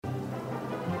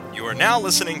You are now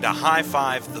listening to High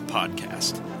Five the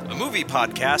Podcast, a movie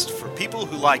podcast for people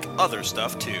who like other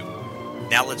stuff too.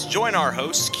 Now let's join our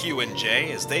hosts Q and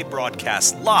J as they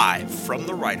broadcast live from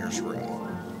the writer's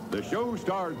room. The show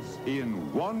starts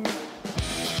in 1...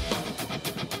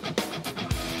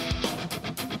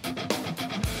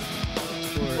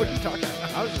 What are you talking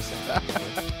about? I was just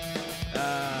saying.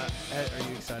 Are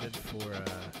you excited for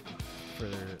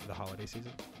the holiday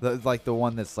season? The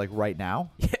one that's like right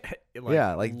now?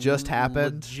 Yeah, Like just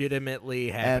happened. Legitimately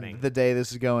happening. And the day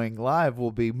this is going live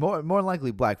will be more than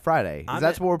likely Black Friday. 'Cause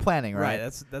that's what we're planning, right?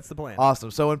 That's the plan.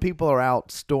 Awesome. So when people are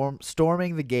out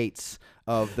storming the gates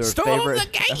of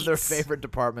their favorite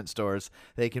department stores,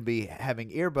 they can be having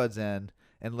earbuds in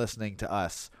and listening to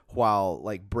us while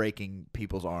like breaking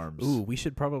people's arms. Ooh, we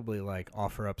should probably like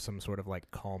offer up some sort of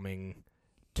like calming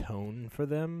tone for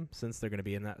them since they're going to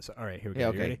be in that. So, all right, here we go. Yeah,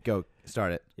 You okay. ready? Go.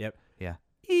 Start it. Yep. Yeah.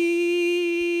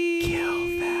 Kill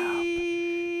them.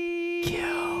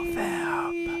 Kill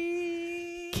them.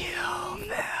 Kill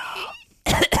them.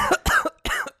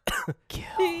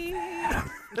 Kill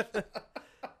them.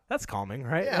 That's calming,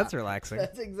 right? Yeah. That's relaxing.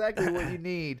 That's exactly what you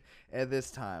need at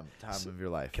this time of your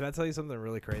life. Can I tell you something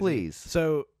really crazy? Please.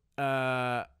 So,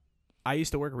 I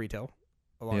used to work retail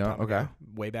a long time ago. okay.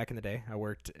 Way back in the day. I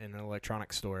worked in an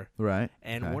electronics store. Right.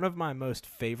 And okay. one of my most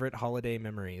favorite holiday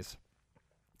memories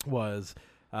was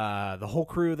the whole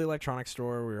crew of the electronics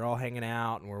store. We were all hanging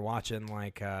out and we're watching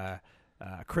like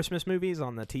Christmas movies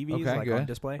on the TVs, Okay, like good. on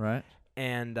display. Right.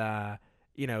 And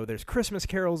there's Christmas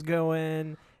carols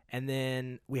going. And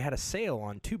then we had a sale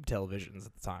on tube televisions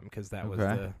at the time because that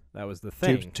was the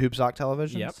thing. Tube sock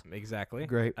televisions. Yep, exactly.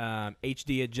 Great.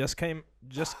 HD had just come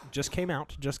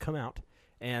out,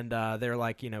 and they're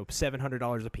like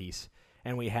 $700 a piece,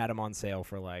 and we had them on sale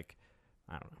for like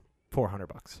I don't know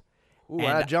 $400. Ooh, And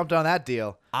I jumped on that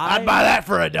deal. I- I'd buy that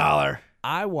for $1.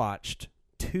 I watched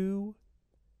two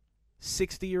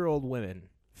 60-year-old women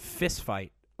fist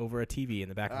fight over a TV in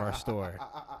the back of our store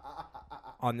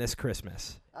on this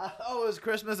Christmas. It was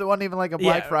Christmas. It wasn't even like a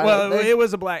Black Friday Well, thing? it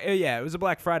was a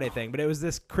Black Friday thing, but it was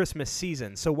this Christmas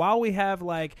season. So while we have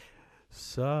like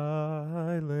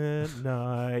Silent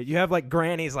Night, you have like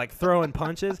grannies like throwing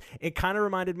punches. It kind of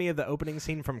reminded me of the opening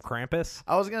scene from Krampus.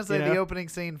 I was going to say you the know? opening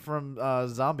scene from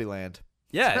Zombieland.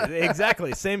 Yeah,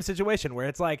 exactly. Same situation where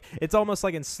it's almost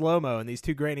like in slow-mo and these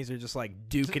two grannies are just like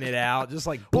duking it out, just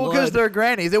like blood. Well, because they're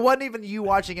grannies. It wasn't even you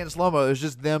watching it in slow-mo. It was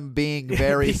just them being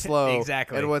very slow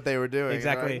Exactly. at what they were doing.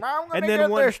 Exactly. Like, I'm going And to then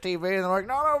get this TV. And they're like,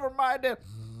 not over my dead.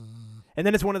 And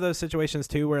then it's one of those situations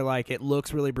too where like it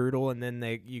looks really brutal, and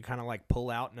then you kind of like pull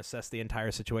out and assess the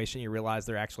entire situation. You realize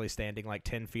they're actually standing like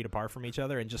 10 feet apart from each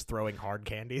other and just throwing hard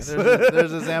candies.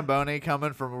 There's a Zamboni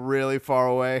coming from really far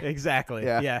away. Exactly.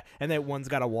 Yeah. Yeah. And then one's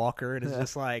got a walker and is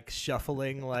just like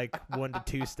shuffling like 1 to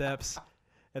 2 steps.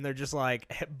 And they're just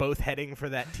like both heading for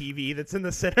that TV that's in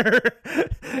the center.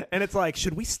 And it's like,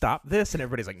 should we stop this? And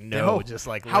everybody's like, no, just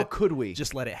like, how could we?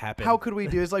 just let it happen. How could we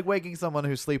do? It's like waking someone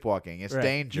who's sleepwalking. It's Right.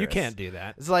 dangerous. You can't do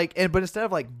that. It's like, but instead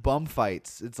of like bum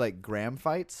fights, it's like gram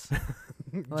fights.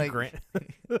 Like Grant.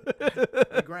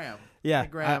 gram. Yeah.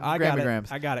 Like gram, I got Grammygrams.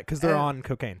 it. I got it. Because they're And- on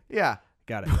cocaine. Yeah.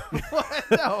 Got What?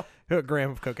 No. it. A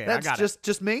gram of cocaine. That's I got it.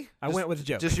 just me. I went with a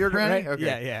joke. Just your granny? Right?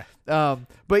 Okay. Yeah.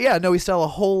 But yeah, no, we sell a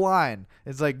whole line.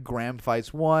 It's like Graham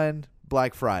Fights 1,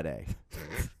 Black Friday.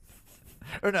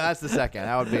 Or no, that's the second.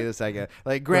 That would be the second.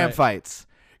 Like Graham Right. Fights.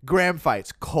 Graham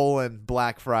Fights,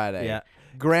 Black Friday. Yeah.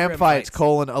 Graham Graham Fights,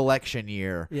 Fights. election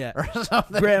year. Yeah. Or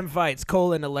something. Graham Fights,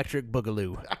 Electric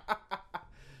Boogaloo.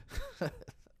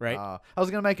 Right? I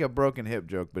was going to make a broken hip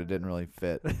joke, but it didn't really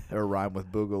fit or rhyme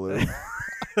with boogaloo.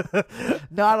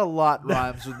 Not a lot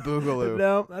rhymes with boogaloo.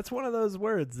 No, that's one of those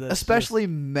words. That's Especially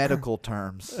medical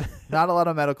terms. Not a lot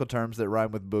of medical terms that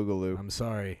rhyme with boogaloo. I'm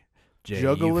sorry, Jay.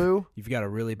 Juggaloo? You've got a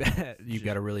really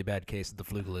bad case of the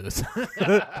flugaloos.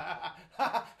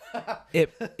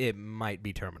 It might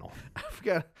be terminal. I've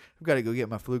got to go get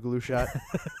my flugaloo shot.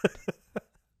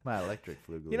 My electric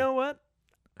flugaloo. You know what?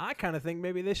 I kind of think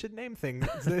maybe they should name things.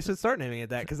 They should start naming it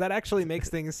that because that actually makes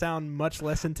things sound much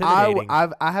less intimidating.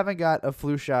 I haven't got a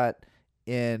flu shot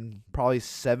in probably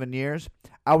 7 years.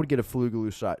 I would get a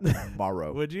flugaloo shot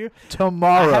tomorrow. Would you?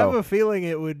 Tomorrow. I have a feeling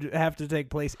it would have to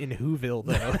take place in Whoville,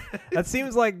 though. That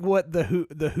seems like what the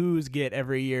Who's get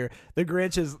every year. The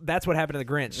Grinch that's what happened to the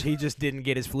Grinch. He just didn't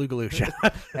get his flugaloo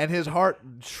shot. And his heart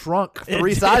shrunk It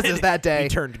 3 did. sizes that day. He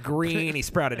turned green. He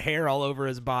sprouted hair all over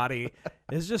his body.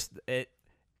 It's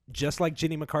just like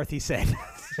Jenny McCarthy said.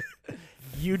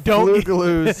 You don't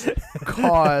Flugaloos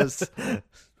cause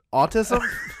autism?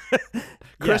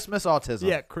 Christmas autism.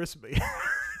 Yeah,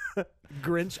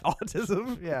 Grinch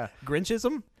autism. Yeah.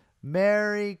 Grinchism.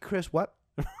 Merry Christmas. What?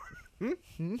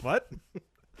 What?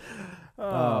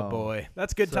 Oh, boy.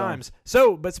 That's good times.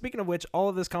 So, but speaking of which, all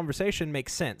of this conversation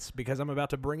makes sense because I'm about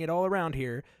to bring it all around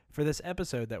here for this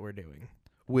episode that we're doing.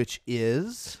 Which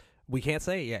is? We can't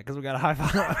say it yet because we got a high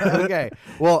five. Okay.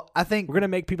 Well, I think we're going to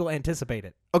make people anticipate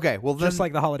it. Okay. Well, then, just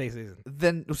like the holiday season.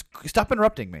 Then stop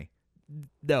interrupting me.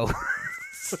 No.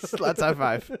 Let's high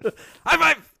five. High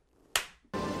five!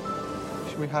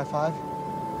 Should we high five?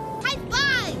 High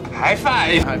five! High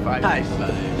five! High five. High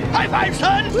five! High five,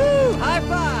 son! Woo! High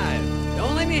five!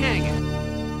 Don't leave me hanging.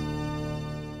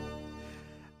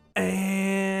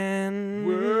 And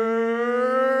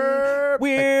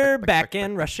we're back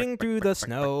and rushing through the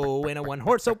snow in a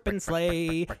one-horse open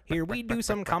sleigh. Here we do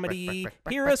some comedy.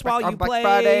 Hear us while you on Black play.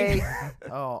 Friday.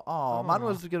 Mine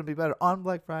was going to be better on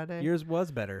Black Friday. Yours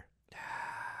was better,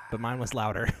 but mine was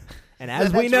louder. And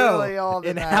as we That's know, really all that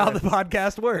in how the matters.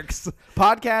 podcast works,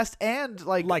 Podcast and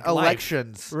like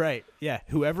elections. life. Right? Yeah,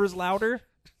 whoever's louder,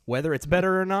 whether it's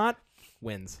better or not,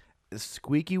 wins. The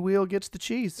squeaky wheel gets the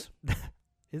cheese,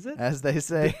 Is it? as they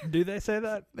say. Do they say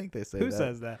that? I think they say Who that.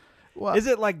 says that? Well, Is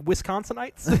it like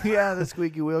Wisconsinites? yeah, the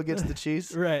squeaky wheel gets the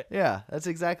cheese. Right. Yeah, that's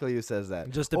exactly who says that.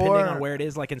 Just depending Or- on where it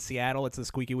is, like in Seattle, it's the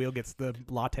squeaky wheel gets the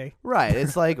latte. Right.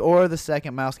 It's like, or the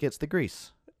second mouse gets the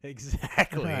grease.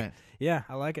 Exactly. Right. Yeah,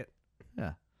 I like it.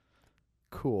 Yeah.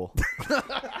 Cool.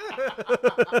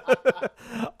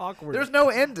 Awkward. There's no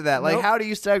end to that. Like, Nope. how do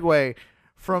you segue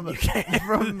from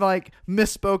from like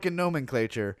misspoken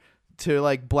nomenclature to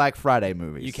like Black Friday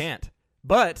movies? You can't.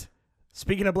 But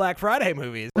speaking of Black Friday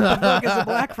movies, what the fuck is a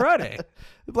Black Friday?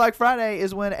 Black Friday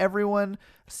is when everyone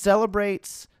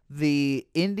celebrates the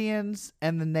Indians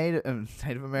and the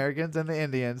Native Americans and the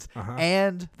Indians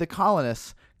and the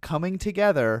colonists coming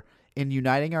together and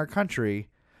uniting our country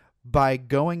by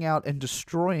going out and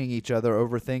destroying each other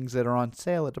over things that are on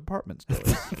sale at department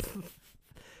stores.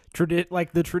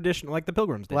 Like the tradition, like the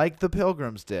Pilgrims did. Like the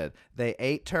Pilgrims did. They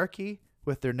ate turkey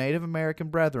with their Native American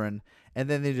brethren, and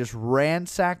then they just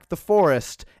ransacked the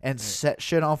forest and set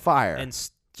shit on fire. and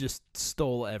just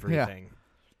stole everything.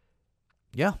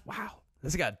 Yeah. Wow.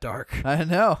 This got dark I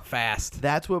know. fast.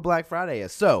 That's what Black Friday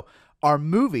is. So, our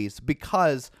movies,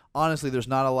 because honestly, there's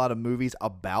not a lot of movies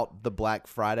about the Black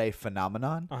Friday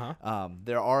phenomenon.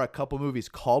 There are a couple movies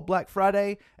called Black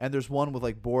Friday, and there's one with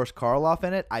like Boris Karloff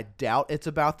in it. I doubt it's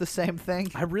about the same thing.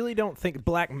 I really don't think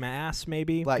Black Mass,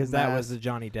 maybe, Black because that Mass. was the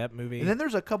Johnny Depp movie. And then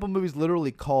there's a couple movies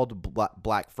literally called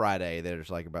Black Friday that are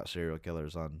just like about serial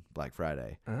killers on Black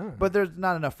Friday. But there's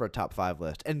not enough for a top 5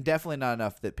 list, and definitely not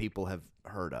enough that people have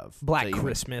heard of. Black to even-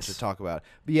 Christmas. to talk about.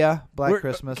 But yeah, Black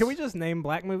Christmas. Can we just name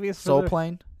black movies? for Soul the-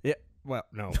 Plane? Yeah. Well,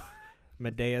 no.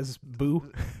 Medea's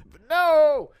Boo.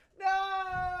 No!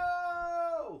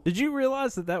 Did you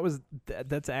realize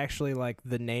that's actually like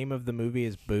the name of the movie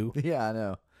is Boo? Yeah, I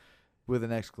know. With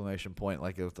an exclamation point,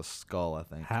 like with a skull, I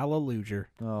think. Hallelujah.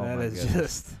 Oh, That my is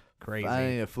goodness. just crazy. I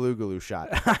need a Flugaloo shot.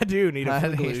 I do need a I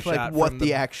Flugaloo need, shot. like, what from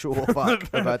the actual fuck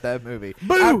about that movie?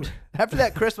 Boo! After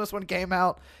that Christmas one came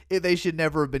out, they should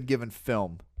never have been given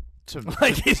film.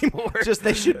 like anymore. Just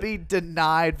they should be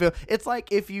denied film. It's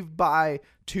like if you buy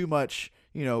too much,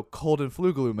 cold and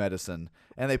Flugaloo medicine,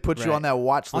 and they put you Right. on that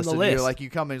watch On list, the and list. you're like, you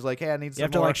come and he's like, hey, I need some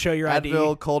have to, more like, show your ID.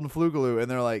 Advil, cold and Flugaloo, and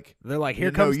they're like,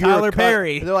 Here "No, comes you're Tyler cut."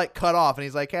 Perry. They're like cut off, and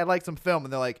he's like, hey, I'd like some film,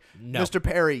 and they're like, No. Mr.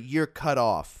 Perry, you're cut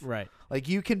off. Right. Like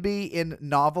you can be in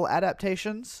novel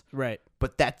adaptations, Right.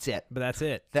 but that's it. But that's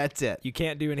it. That's it. You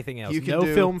can't do anything else. You can No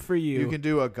do- film for you. You can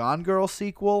do a Gone Girl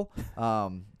sequel.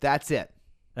 That's it.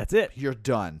 That's it. You're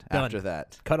done, Done. after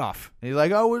that. Cut off. And he's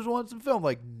like, oh, we just want some film.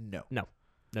 Like, no. No,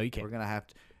 you We're can't. gonna have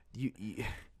to. You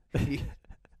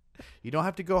you don't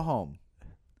have to go home,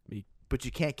 but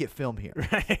you can't get film here.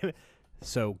 Right.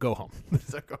 So go home.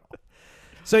 So go home.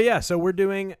 So yeah. So we're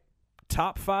doing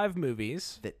top 5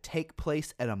 movies. That take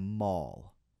place at a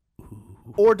mall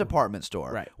or department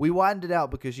store. Right. We widened it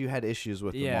out because you had issues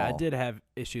with the Yeah, mall. I did have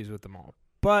issues with the mall,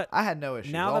 but I had no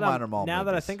issues. now All that mine are mall now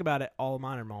that I movies. think about it, all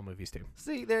mine are mall movies too.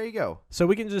 See, there you go. So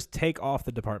we can just take off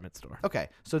the department store. Okay,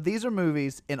 so these are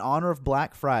movies in honor of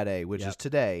Black Friday, which Yep. is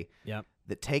today, Yep.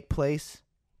 that take place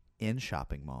in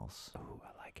shopping malls. Ooh,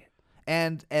 I like it.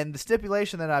 And the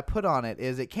stipulation that I put on it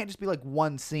is it can't just be like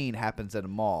one scene happens at a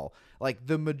mall. Like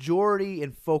the majority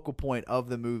and focal point of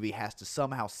the movie has to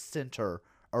somehow center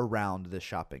around the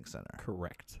shopping center.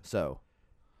 Correct. So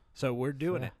we're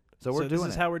doing it. So we're doing This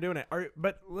is it. how we're doing it.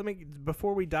 But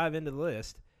before we dive into the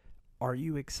list, are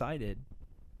you excited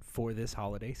for this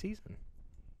holiday season?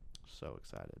 So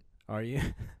excited. Are you?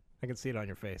 I can see it on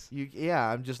your face. Yeah,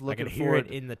 I'm just I looking can hear forward.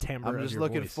 it in the timbre I'm of just your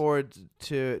looking voice. forward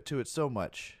to it so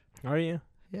much. Are you?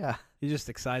 Yeah. You're just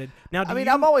excited. Now, I mean,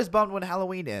 I'm always bummed when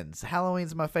Halloween ends.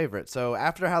 Halloween's my favorite. So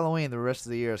after Halloween, the rest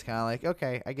of the year is kind of like,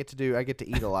 okay, I get to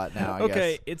eat a lot now, I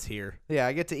okay, guess. it's here. Yeah,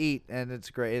 I get to eat, and it's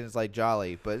great, and it's like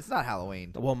jolly, but it's not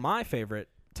Halloween. Well, my favorite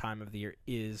time of the year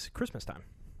is Christmas time.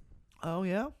 Oh,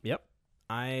 yeah? Yep.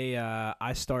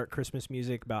 I start Christmas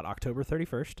music about October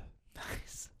 31st.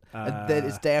 Nice. That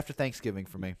is day after Thanksgiving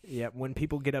for me. Yeah, when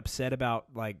people get upset about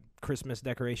like Christmas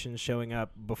decorations showing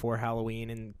up before Halloween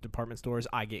in department stores,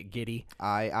 I get giddy.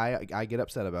 I get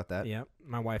upset about that. Yep,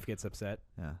 my wife gets upset.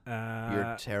 Yeah.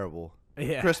 You're terrible.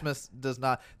 Yeah. Christmas does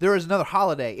not. There is another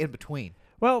holiday in between.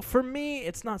 Well, for me,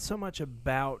 it's not so much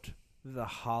about the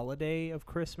holiday of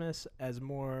Christmas as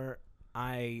more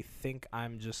I think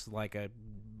I'm just like a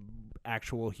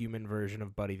actual human version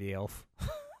of Buddy the Elf.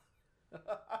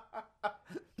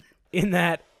 In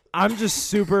that I'm just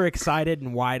super excited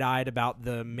and wide-eyed about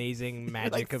the amazing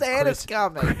magic of Santa's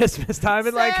coming. Christmas time,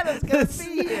 and Santa's gonna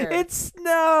be here. It's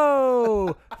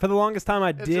snow. For the longest time, I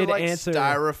It's did like answer.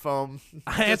 styrofoam.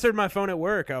 I answered my phone at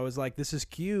work. I was like, "This is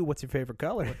Q. What's your favorite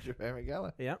color?" What's your favorite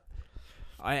color? Yeah.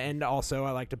 And also,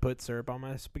 I like to put syrup on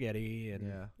my spaghetti,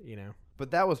 and you know.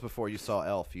 But that was before you saw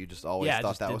Elf. You just always I thought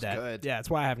just that did was that. good. Yeah, that's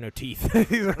why I have no teeth.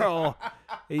 These are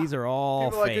all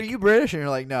People are fake. like, are you British? And you're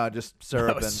like, no, just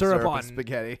syrup and syrup on and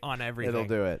spaghetti. on everything. It'll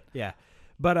do it. Yeah,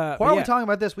 but Why are we talking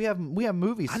about this? We have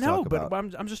movies to I know, talk but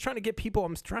about. I'm just trying to get people.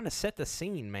 I'm trying to set the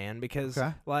scene, man, because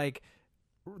Okay. like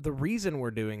the reason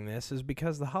we're doing this is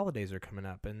because the holidays are coming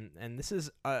up, and this is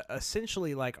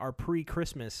essentially like our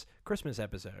pre-Christmas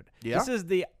episode. Yeah.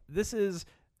 This is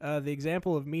the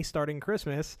example of me starting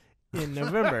Christmas in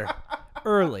November,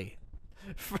 early,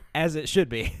 as it should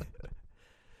be.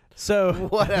 So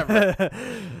Whatever.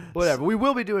 We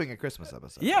will be doing a Christmas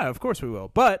episode. yeah, of course we will.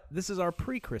 But this is our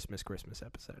pre-Christmas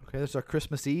episode. Okay, this is our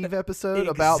Christmas Eve episode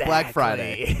about Black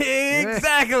Friday.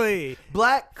 Exactly.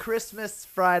 Black Christmas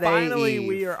Friday Finally, Eve.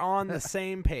 we are on the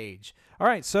same page. All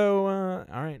right, so all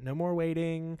right, no more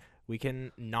waiting. We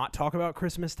can not talk about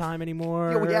Christmas time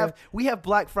anymore. Yeah, we have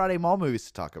Black Friday mall movies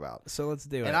to talk about. So let's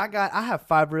do it. And I have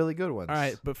 5 really good ones. All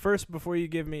right, but first, before you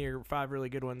give me your 5 really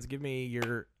good ones, give me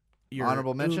your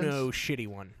Honorable mentions? Uno shitty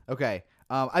one. Okay.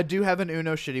 I do have an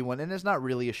Uno shitty one, and it's not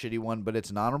really a shitty one, but it's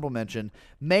an honorable mention,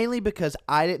 mainly because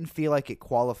I didn't feel like it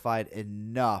qualified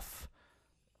enough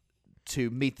to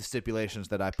meet the stipulations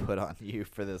that I put on you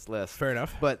for this list. Fair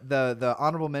enough. But the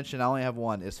honorable mention, I only have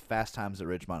one, is Fast Times at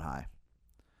Ridgemont High.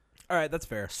 All right, that's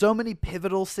fair. So many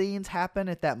pivotal scenes happen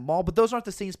at that mall, but those aren't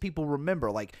the scenes people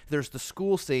remember. Like, there's the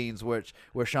school scenes where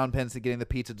Sean Penn's getting the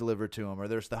pizza delivered to him, or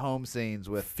there's the home scenes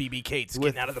with Phoebe Cates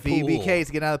with getting out of the Phoebe pool. Cates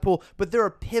getting out of the pool. But there are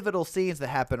pivotal scenes that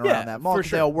happen around Yeah, that mall. for 'Cause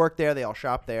sure. They all work there. They all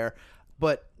shop there.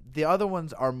 But the other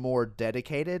ones are more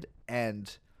dedicated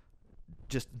and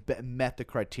just met the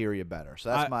criteria better. So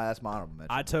that's my honorable mention.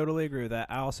 I totally agree with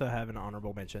that. I also have an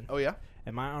honorable mention. Oh, yeah?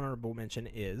 And my honorable mention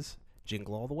is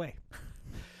Jingle All the Way.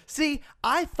 See,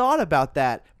 I thought about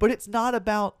that, but it's not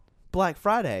about Black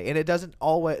Friday, and it doesn't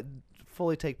always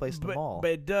fully take place in the mall.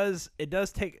 But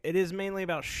it is mainly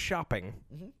about shopping.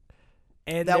 Mm-hmm.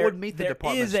 And That would meet the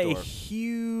department There store. is a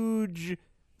huge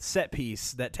set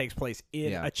piece that takes place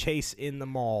in Yeah. a chase in the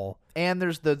mall. And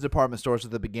there's the department stores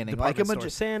at the beginning. Department like store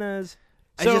Santa's.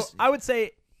 I So just- I would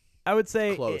say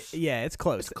Close. it's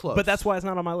close. It's close. But that's why it's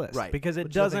not on my list. Right, Because it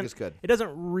which I think doesn't is good. it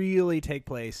doesn't really take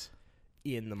place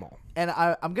in the mall. And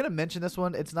I'm going to mention this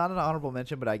one. It's not an honorable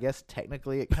mention, but I guess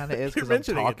technically it kind of is because I'm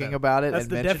mentioning it, talking though. about it That's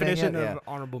and the mentioning definition it. of Yeah.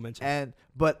 honorable mention.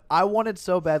 But I wanted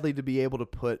so badly to be able to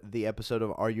put the episode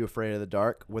of Are You Afraid of the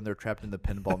Dark when they're trapped in the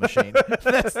pinball machine.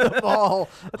 That's the mall.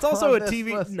 That's also on a this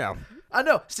TV. list. No. I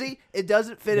know. See, it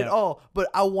doesn't fit at No. all. But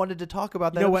I wanted to talk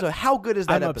about that You know what? episode. How good is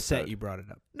that I'm episode? upset you brought it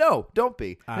up. No, don't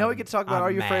be. Now we I'm- can talk about I'm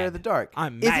Are You Afraid mad. of the Dark.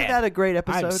 I'm Isn't mad. that a great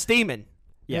episode? I'm steaming.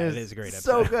 Yeah, It's it is a great episode.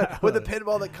 So good I with the love it.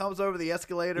 pinball that comes over the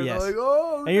escalator. Yes. They're like,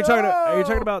 oh, And you're no! are you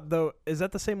talking about though? Is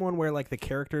that the same one where like the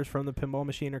characters from the pinball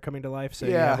machine are coming to life? So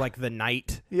you Yeah. have like the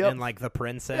knight Yep. and like the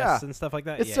princess Yeah. and stuff like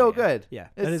that. It's Yeah, so yeah. good. Yeah,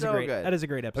 It's that is so a great. good. That is a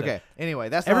great episode. Okay. Anyway,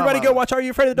 that's Everybody not go my- watch Are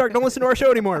You Afraid of the Dark? Don't listen to our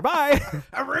show anymore. Bye.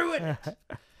 I ruined it.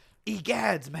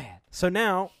 Egads, man. So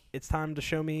now it's time to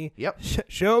show me. Yep.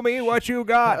 Show me what you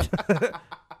got.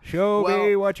 Show me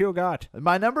Well- what you got.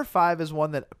 My number 5 is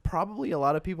one that probably a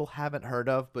lot of people haven't heard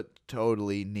of, but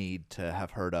totally need to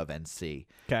have heard of and see.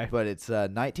 Okay. But it's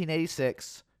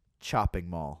 1986 Chopping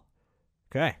Mall.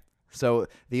 Okay. So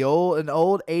an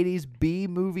old 80s B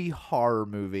movie horror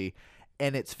movie,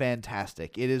 and it's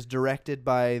fantastic. It is directed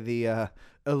by the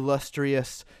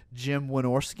illustrious Jim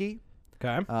Wynorski.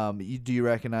 Okay. Do you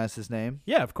recognize his name?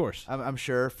 Yeah, of course. I'm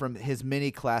sure from his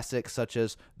many classics such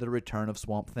as The Return of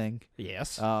Swamp Thing.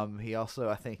 Yes. He also,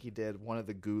 I think he did one of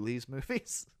the Ghoulies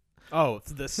movies. Oh,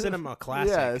 it's the cinema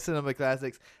classic. Yeah, cinema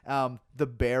classics. The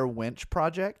Blair Witch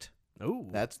Project. Oh,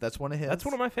 That's one of his. that's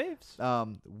one of my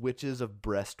faves. Witches of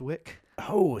Breastwick.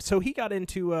 Oh, so he got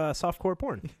into softcore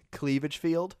porn. Cleavage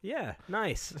Field. Yeah,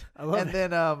 nice. I love And it.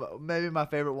 then maybe my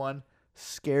favorite one,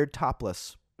 Scared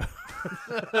Topless.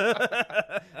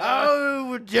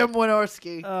 Oh, Jim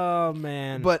Wynorski. Oh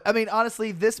man. But I mean,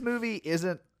 honestly, this movie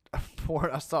isn't a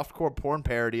softcore porn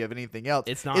parody of anything else.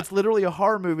 It's not. It's literally a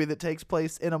horror movie that takes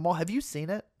place in a mall. Have you seen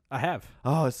it? I have.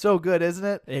 Oh, it's so good, isn't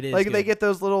it? It is Like they good. get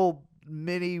those little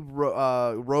mini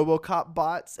RoboCop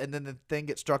bots, and then the thing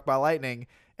gets struck by lightning,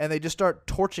 and they just start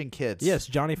torching kids. Yes,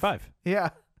 Johnny Five. Yeah.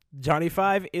 Johnny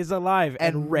Five is alive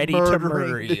and ready to murdering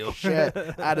murder the you. shit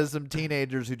out of some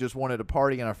teenagers who just wanted to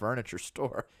party in a furniture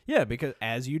store. Yeah, because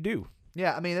as you do.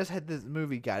 Yeah, I mean, this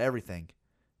movie got everything.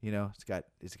 You know,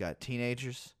 it's got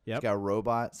teenagers. Yep. It's got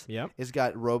robots. Yep. It's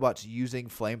got robots using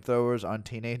flamethrowers on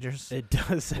teenagers. It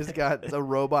does. It's got a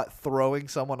robot throwing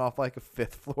someone off like a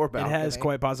 5th floor It balcony. has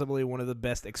quite possibly one of the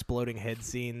best exploding head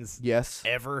scenes yes,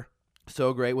 ever.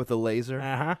 so great with the laser.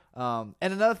 Uh-huh.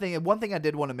 And another thing, one thing I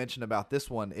did want to mention about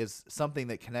this one is something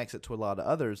that connects it to a lot of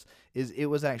others. Is it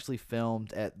was actually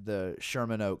filmed at the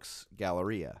Sherman Oaks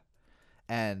Galleria,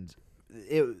 and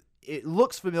it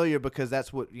looks familiar because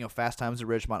that's what, you know, Fast Times at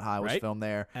Ridgemont High was Right. filmed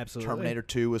there. Absolutely. Terminator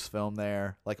 2 was filmed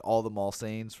there. Like all the mall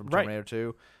scenes from Right. Terminator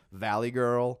 2. Valley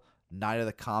Girl, Night of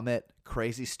the Comet,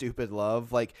 Crazy Stupid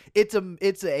Love. Like it's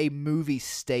a movie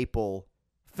staple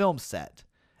film set,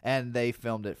 and they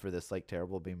filmed it for this like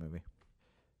terrible B movie.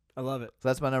 I love it. So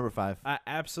that's my number 5. I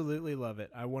absolutely love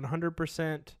it. I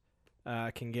 100%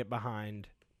 can get behind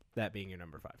that being your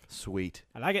number 5. Sweet.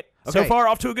 I like it. So Okay. far,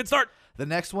 off to a good start. The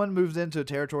next one moves into a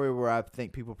territory where I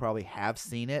think people probably have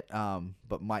seen it,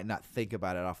 but might not think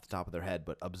about it off the top of their head.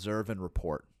 But Observe and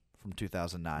Report from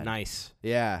 2009. Nice.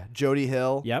 Yeah, Jody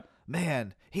Hill. Yep.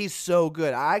 Man, he's so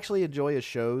good. I actually enjoy his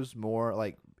shows more,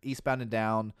 like Eastbound and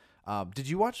Down. Did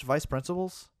you watch Vice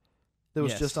Principals? That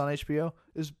was Yes. just on HBO.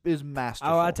 Is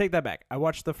masterful. Oh, I take that back. I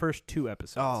watched the first 2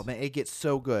 episodes. Oh man, it gets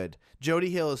so good. Jody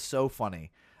Hill is so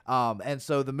funny. And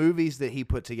so the movies that he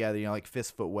put together, you know, like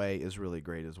Fistfoot Way is really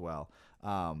great as well.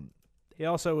 He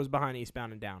also was behind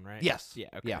Eastbound and Down, right? Yes. Yeah.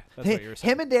 Okay. Yeah. That's what you were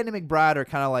saying. Him and Danny McBride are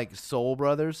kind of like soul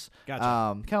brothers. Gotcha.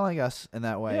 Kind of like us in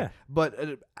that way. Yeah.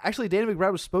 But actually, Danny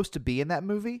McBride was supposed to be in that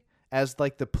movie as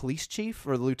like the police chief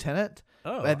or the lieutenant.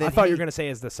 Oh, And then I thought you he- were going to say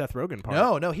as the Seth Rogen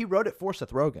part. No, he wrote it for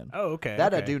Seth Rogen. Oh, okay.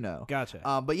 That I okay. do know. Gotcha.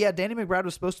 But yeah, Danny McBride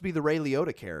was supposed to be the Ray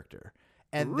Liotta character.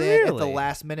 And then at the Really?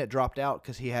 last minute dropped out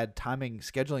because he had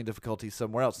scheduling difficulties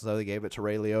somewhere else, so they gave it to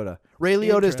Ray Liotta. Ray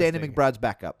Liotta is Danny Interesting. McBride's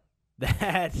backup.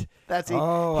 That's He's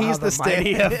how the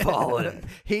mighty stand. have fallen.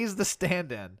 He's the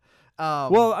stand-in.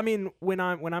 Well, I mean, when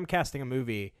I'm casting a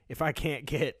movie, if I can't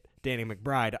get Danny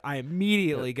McBride, I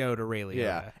immediately go to Ray Liotta.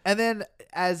 yeah. And then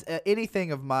as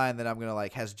anything of mine that I'm gonna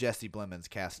like has Jesse Plemons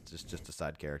cast as just a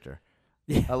side character.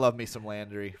 Yeah. I love me some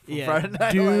Landry from Yeah. Friday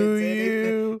Night Do Lights.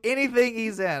 you? Anything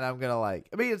he's in, I'm gonna like.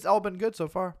 I mean, it's all been good so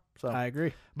far. So I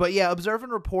agree. But yeah, Observe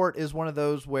and Report is one of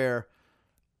those where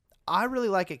I really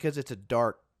like it because it's a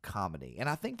dark comedy. And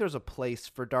I think there's a place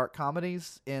for dark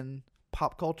comedies in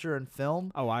pop culture and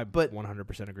film. Oh, I But-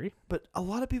 100% agree. But a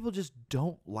lot of people just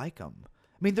don't like them.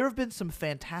 I mean, there have been some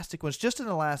fantastic ones just in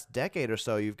the last decade or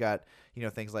so. You've got, you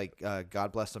know, things like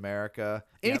God Bless America.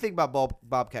 Anything by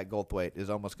Bobcat Goldthwait is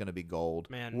almost going to be gold.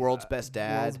 Man, World's Best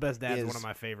Dad. World's Best Dad is one of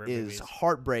my favorite is movies.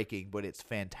 heartbreaking, but it's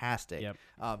fantastic.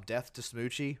 Yep. Death to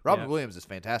Smoochie. Robin Yep. Williams is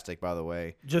fantastic, by the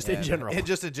way. Just in general.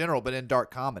 Just in general, but in dark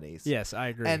comedies. Yes, I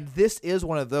agree. And this is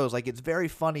one of those. Like, it's very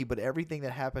funny, but everything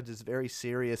that happens is very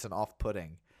serious and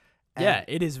off-putting. yeah,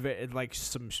 it is like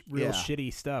some real Yeah.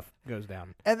 shitty stuff goes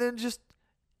down. And then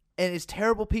and it's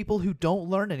terrible people who don't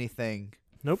learn anything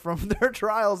Nope. from their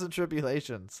trials and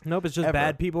tribulations. Nope, it's just Ever.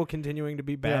 bad people continuing to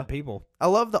be bad Yeah. people. I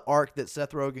love the arc that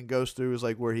Seth Rogen goes through is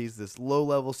like where he's this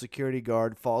low-level security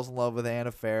guard, falls in love with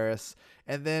Anna Faris,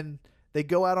 and then they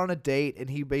go out on a date and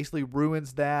he basically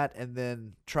ruins that and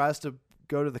then tries to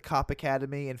go to the cop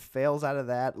academy and fails out of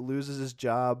that, loses his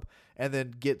job, and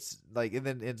then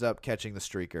ends up catching the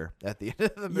streaker at the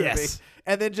end of the movie. Yes.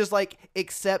 And then just like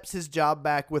accepts his job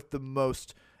back with the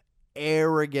most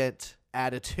arrogant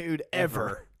attitude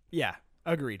ever. Yeah,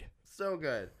 agreed. So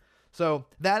good. So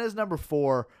that is number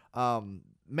 4,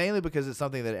 mainly because it's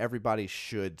something that everybody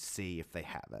should see if they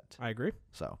haven't. I agree.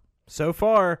 So So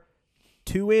far,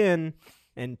 2 in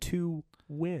and 2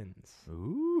 wins.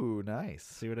 Ooh, nice.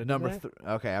 See what I did number there?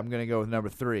 Okay, I'm gonna go with number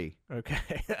 3.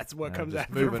 Okay, that's what comes Just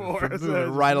after moving, 4. from- so moving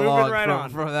just right moving along right on.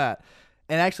 from that.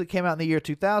 And actually came out in the year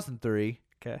 2003,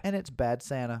 Okay. and it's Bad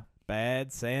Santa.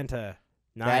 Bad Santa.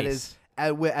 Nice. That is,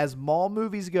 as mall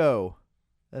movies go,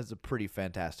 that's a pretty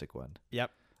fantastic one.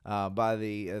 Yep. By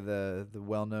the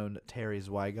well-known Terry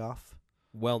Zwigoff.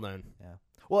 Well known. Yeah.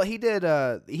 Well, he did.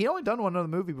 He only done one other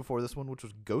movie before this one, which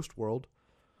was Ghost World.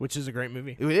 Which is a great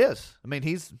movie. It is. I mean,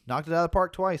 he's knocked it out of the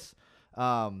park twice.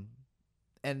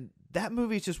 And that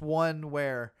movie is just one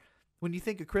where, when you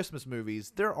think of Christmas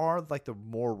movies, there are like the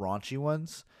more raunchy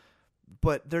ones,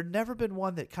 but there's never been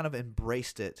one that kind of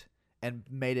embraced it and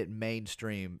made it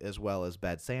mainstream as well as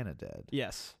Bad Santa did.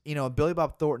 Yes. You know, Billy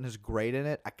Bob Thornton is great in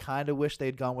it. I kind of wish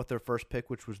they'd gone with their first pick,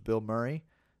 which was Bill Murray,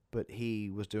 but he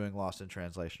was doing Lost in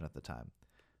Translation at the time.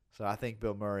 So I think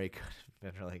Bill Murray could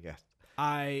have been really good.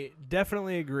 I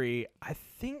definitely agree. I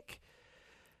think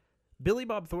Billy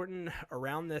Bob Thornton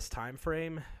around this time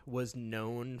frame was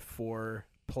known for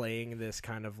playing this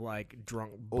kind of like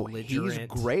drunk belligerent. He's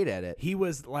great at it. He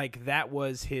was like, that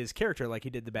was his character. Like he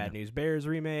did the Bad News Bears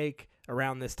remake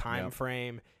around this time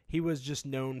frame. He was just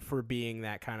known for being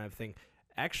that kind of thing.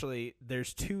 Actually,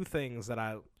 there's 2 things that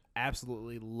I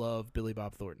absolutely love Billy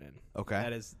Bob Thornton in. Okay.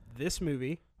 That is this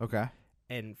movie Okay.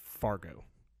 and Fargo.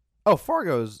 Oh,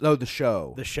 Fargo's the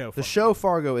show. The show. The show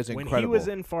Fargo is When incredible. he was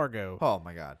in Fargo, Oh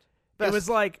my god. it was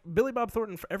like Billy Bob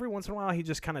Thornton. Every once in a while, he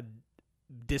just kind of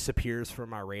disappears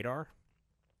from my radar.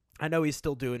 I know he's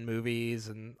still doing movies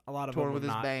and a lot of touring them with are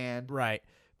his not, band. right?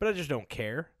 But I just don't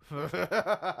care.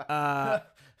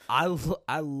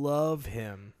 I love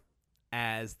him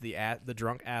as the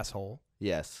drunk asshole.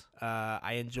 Yes.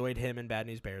 I enjoyed him in Bad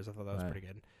News Bears. I thought that was Right. pretty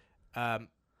good.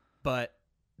 But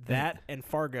that and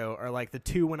Fargo are like the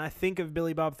 2. When I think of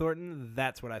Billy Bob Thornton,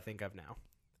 that's what I think of now.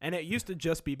 And it used to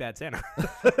just be Bad Santa.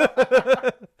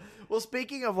 Well,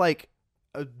 speaking of like,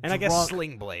 And I guess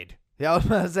Sling Blade. Yeah, I was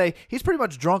going to say he's pretty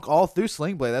much drunk all through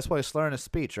Sling Blade. That's why he's slurring his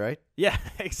speech, right? Yeah,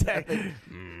 exactly.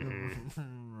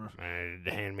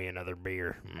 Hand me another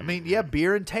beer. I mean, yeah,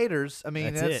 beer and taters. I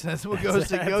mean, That's it. that's what That's goes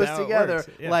how it together, works,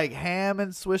 yeah. like ham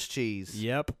and Swiss cheese.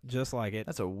 Yep, just like it.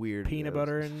 That's a weird Peanut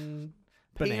butter and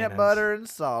peanut bananas. butter and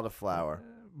cauliflower.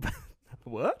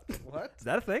 What? What? Is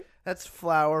that a thing? That's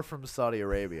flour from Saudi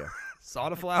Arabia.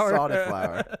 Soda flour. Soda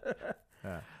flour.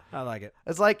 Yeah. I like it.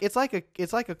 It's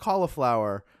like a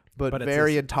cauliflower, but But it's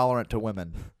very a- intolerant to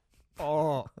women.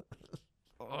 Oh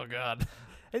God.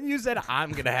 And you said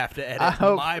I'm gonna have to edit I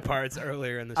hope- my parts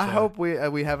earlier in the show. I hope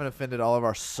we haven't offended all of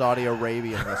our Saudi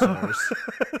Arabian listeners.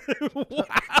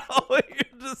 Wow,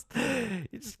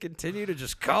 you just continue to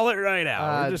just call it right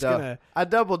out. We're just gonna. I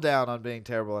doubled down on being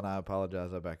terrible, and I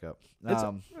apologize. I back up.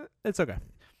 It's okay.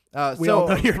 We all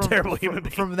know you're a terrible human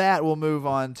being. From that, we'll move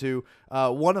on to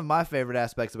one of my favorite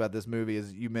aspects about this movie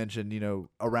is you mentioned,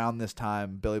 around this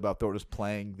time, Billy Bob Thornton was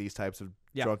playing these types of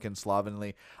drunken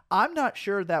slovenly. I'm not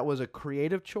sure that was a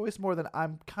creative choice more than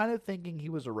I'm kind of thinking he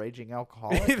was a raging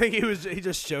alcoholic. You think he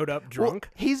just showed up drunk?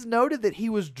 Well, he's noted that he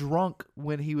was drunk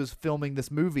when he was filming this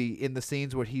movie in the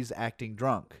scenes where he's acting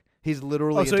drunk. He's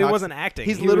literally so he wasn't acting.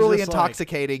 He's He was literally just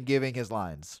intoxicating, giving his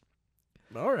lines.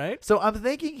 All right. So I'm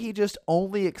thinking he just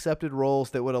only accepted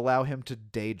roles that would allow him to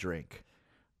day drink.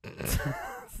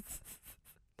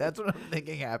 That's what I'm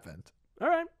thinking happened. All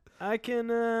right. I can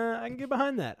get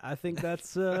behind that. I think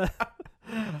that's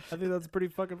pretty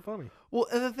fucking funny. Well,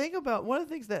 and one of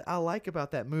the things that I like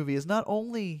about that movie is not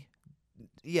only,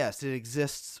 yes, it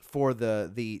exists for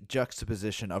the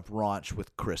juxtaposition of raunch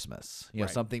with Christmas. Right.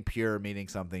 Something pure meaning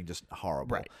something just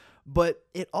horrible. Right. But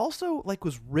it also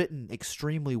was written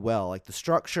extremely well. Like the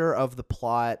structure of the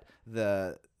plot,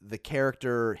 the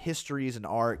character histories and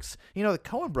arcs. The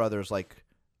Coen brothers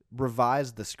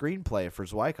revised the screenplay for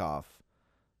Zwigoff.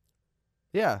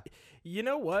 Yeah. You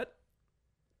know what?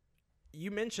 You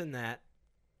mentioned that.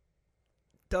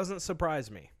 Doesn't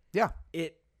surprise me. Yeah.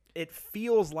 It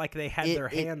feels like they had their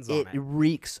hands on it. It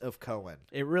reeks of Coen.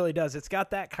 It really does. It's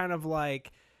got that kind of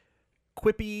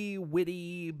quippy,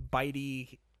 witty,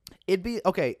 bitey. It'd be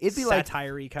like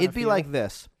satire-y kind it'd of be feel. like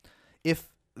this. If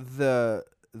the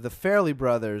Farrelly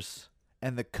brothers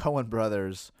and the Coen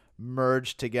brothers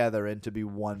merged together into be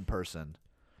one person,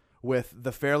 with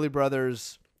the Farrelly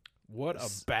brothers. What a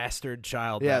bastard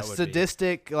child! Yeah, that would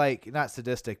sadistic, not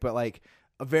sadistic, but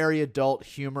a very adult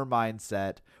humor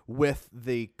mindset with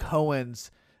the Coens'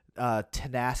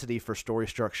 tenacity for story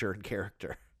structure and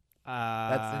character.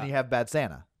 Then you have Bad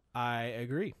Santa. I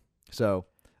agree. So,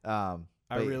 I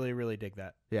really, really dig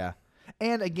that. Yeah.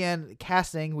 And again,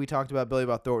 casting, we talked about Billy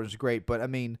Bob Thornton is great, but I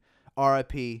mean,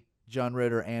 R.I.P. John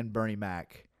Ritter and Bernie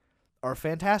Mac are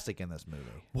fantastic in this movie.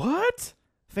 What?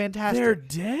 Fantastic. They're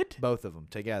dead? Both of them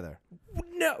together.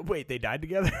 No, wait, they died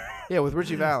together? Yeah, with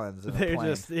Richie Valens. In They're plane,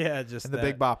 just and the that.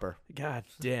 Big Bopper. God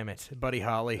damn it, Buddy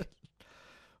Holly.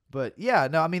 But yeah,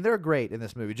 no, I mean they're great in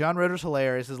this movie. John Ritter's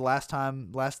hilarious. His last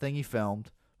thing he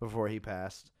filmed before he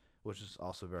passed, which is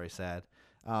also very sad.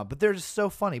 But they're just so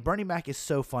funny. Bernie Mac is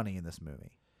so funny in this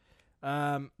movie.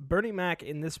 Bernie Mac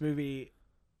in this movie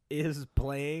is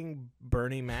playing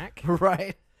Bernie Mac,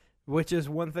 Right. which is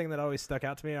one thing that always stuck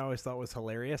out to me. I always thought was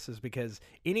hilarious, is because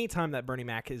anytime that Bernie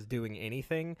Mac is doing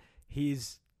anything,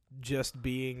 he's just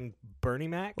being Bernie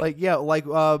Mac. Like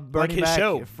Bernie his Mac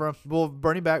show.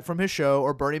 Bernie Mac from his show,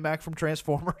 or Bernie Mac from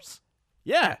Transformers,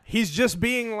 Yeah, he's just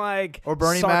being like or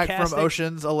Bernie Mac from sarcastic.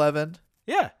 Ocean's 11.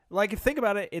 Yeah, like think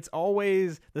about it, it's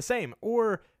always the same.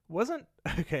 Or wasn't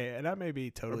okay, and I may be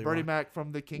Or totally Bernie wrong. Mac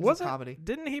from the Kings Wasn't, of Comedy.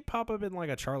 Didn't he pop up in like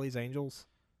a Charlie's Angels?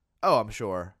 Oh, I'm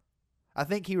sure. I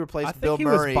think he replaced I think Bill he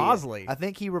was Murray. Bosley I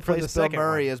think he the replaced Bill second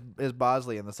Murray one. as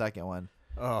Bosley in the second one.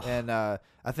 Oh, And I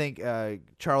think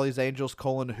Charlie's Angels: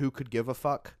 Who Could Give a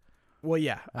Fuck? well,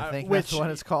 yeah. I think which, that's what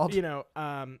it's called. You know,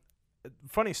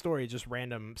 funny story, just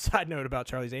random side note about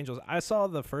Charlie's Angels. I saw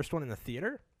the first one in the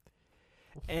theater.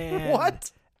 And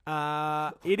What?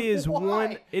 It is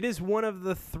Why? one of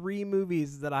the 3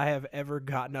 movies that I have ever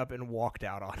gotten up and walked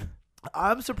out on.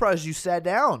 I'm surprised you sat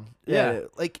down. Yeah.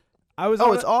 Like I was. Oh,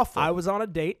 on it's a- awful. I was on a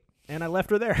date and I left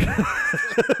her there.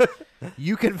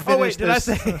 you can finish Oh, wait, did I this.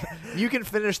 say- You can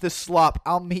finish this slop.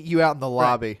 I'll meet you out in the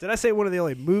lobby. Did I say one of the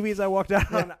only movies I walked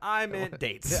out on? I meant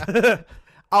dates.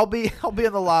 I'll be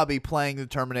in the lobby playing the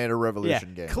Terminator Yeah,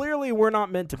 Revolution game. clearly we're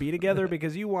not meant to be together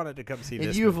because you wanted to come see And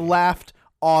this. you've movie. laughed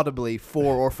audibly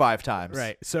 4 or 5 times.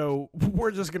 Right. So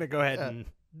we're just gonna go ahead and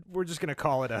we're just gonna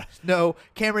call it a. No,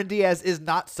 Cameron Diaz is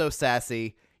not so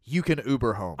sassy. You can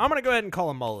Uber home. I'm gonna go ahead and call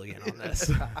a mulligan on this.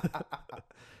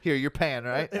 Here, you're paying,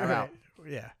 right? I'm Right. out.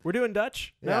 Yeah. We're doing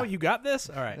Dutch. No, Yeah. you got this.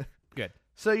 All right. Good.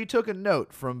 So you took a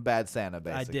note from Bad Santa,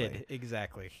 basically. I did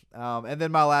exactly. And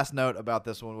then my last note about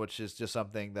this one, which is just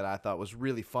something that I thought was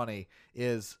really funny,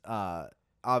 is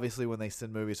obviously when they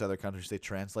send movies to other countries, they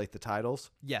translate the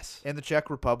titles. Yes. In the Czech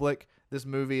Republic, this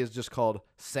movie is just called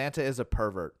Santa is a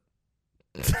Pervert.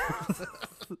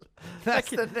 That's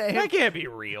the name. That can't be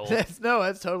real. That's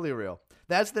totally real.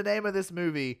 That's the name of this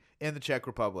movie in the Czech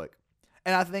Republic.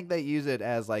 And I think they use it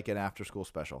as like an after-school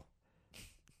special.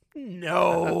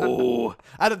 No.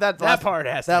 That part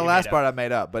has to that be last made up. part I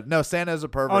made up, but no, Santa's a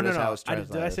pervert Oh no is how no! it's Did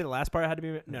translated. I say the last part had to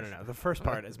be? No. The first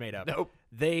part is made up. Nope.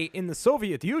 They in the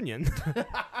Soviet Union,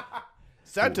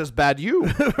 Santa's bad you.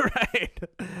 right?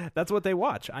 That's what they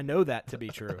watch. I know that to be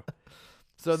true.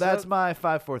 So that's my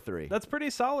 5, 4, 3. That's pretty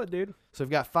solid, dude. So we've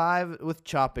got 5 with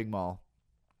Chopping Mall,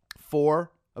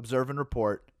 4 Observe and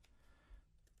Report,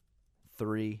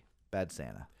 3 Bad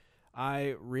Santa.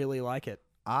 I really like it.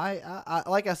 I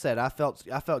like I said, I felt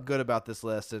good about this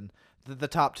list, and the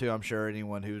top 2, I'm sure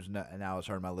anyone who's now has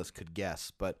heard my list could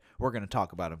guess, but we're going to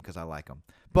talk about them because I like them.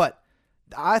 But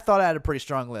I thought I had a pretty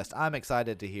strong list. I'm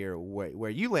excited to hear where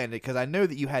you landed because I know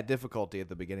that you had difficulty at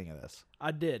the beginning of this.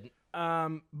 I did.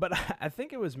 But I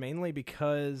think it was mainly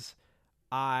because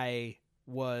I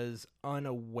was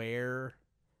unaware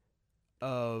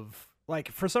of,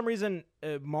 like, for some reason,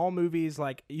 mall movies,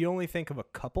 like, you only think of a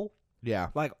couple. Yeah.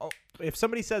 Like, if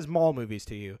somebody says mall movies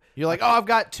to you, You're like, oh, I've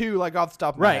got 2, like, off the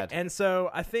top of my right. head. And so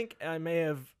I think I may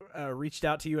have reached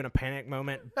out to you in a panic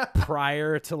moment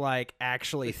prior to, like,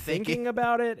 actually thinking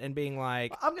about it and being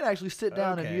like, I'm going to actually sit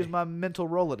down and Okay. use my mental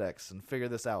Rolodex and figure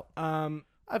this out.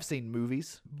 I've seen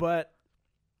movies. but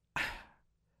all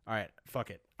right,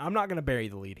 fuck it. I'm not going to bury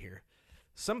the lead here.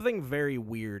 Something very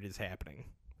weird is happening.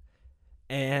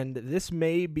 And this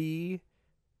may be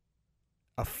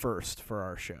a first for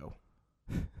our show.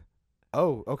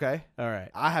 Oh, okay. All right.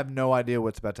 I have no idea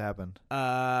what's about to happen.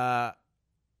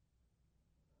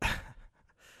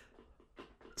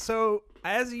 So,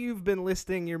 as you've been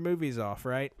listing your movies off,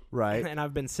 right? Right. And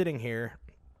I've been sitting here.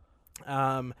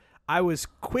 I was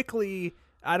quickly.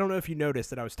 I don't know if you noticed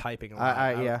that I was typing a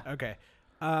lot. yeah. Okay.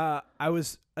 I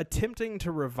was attempting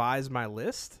to revise my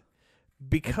list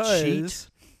because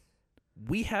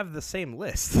we have the same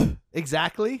list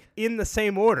Exactly. in the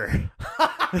same order.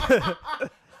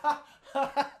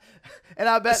 And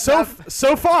I bet So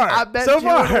far, I bet so 2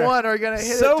 far, and 1 are gonna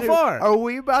hit so it too. far. Are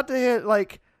we about to hit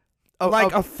like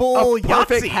a full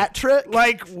perfect Yahtzee. hat trick?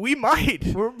 Like we might.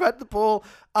 We're about to pull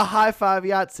a high 5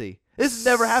 Yahtzee. This has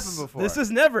never happened before. This is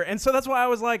never, and so that's why I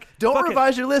was like, Don't fuck it.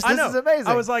 revise your list. I This know. is amazing.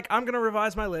 I was like, I'm gonna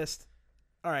revise my list.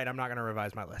 All right, I'm not gonna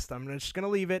revise my list. I'm just gonna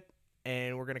leave it,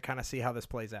 and we're gonna kind of see how this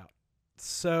plays out.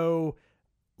 So,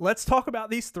 let's talk about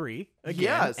these three again,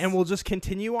 Yes. and we'll just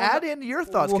continue on. Add in your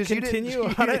thoughts We'll because you didn't, continue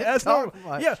you on it didn't as talk normal.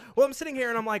 much. Yeah. Well, I'm sitting here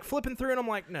and I'm like flipping through, and I'm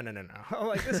like, no. I'm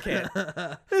like,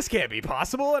 this can't be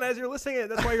possible. And as you're listening,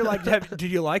 that's why you're like, do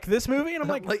you like this movie? And I'm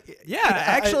like, yeah,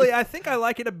 actually, I think I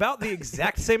like it about the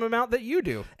exact same amount that you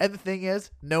do. And the thing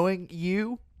is, knowing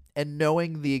you and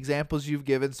knowing the examples you've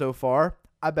given so far,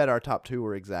 I bet our top two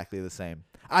were exactly the same.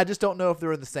 I just don't know if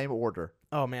they're in the same order.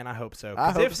 Oh man, I hope so. I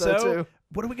 'Cause hope if so, too.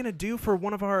 what are we gonna do for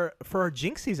our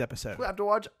Jinxies episode? We have to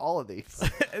watch all of these.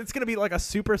 It's gonna be like a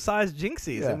supersized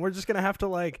Jinxies, Yeah. and we're just gonna have to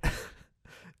like.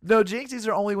 No, Jinxies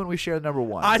are only when we share number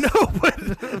one. I know,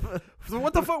 but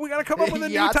what the fuck? We gotta come up with a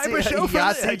new type of show for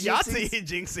Yahtzee Yahtzee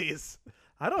Jinxies.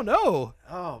 I don't know.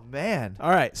 Oh man.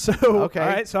 All right, so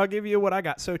I'll give you what I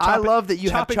got. So I love that you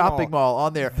have Chopping Mall. Mall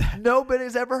on there.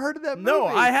 Nobody's ever heard of that movie. No,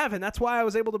 I haven't. That's why I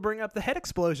was able to bring up the head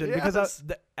explosion because Yes.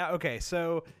 okay,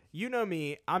 so you know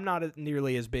me, I'm not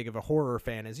nearly as big of a horror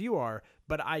fan as you are,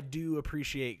 but I do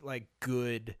appreciate like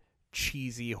good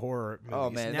cheesy horror movies. Oh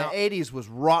man, Now, the 80s was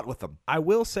wrought with them. I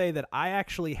will say that I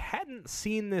actually hadn't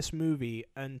seen this movie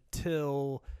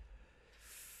until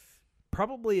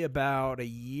probably about a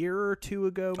year or two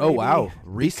ago. Oh, maybe, wow.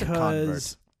 Recent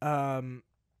because,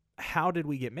 How Did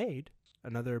We Get Made?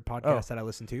 Another podcast that I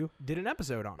listened to did an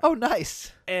episode on it. Oh,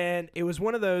 nice. And it was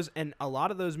one of those, and a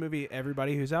lot of those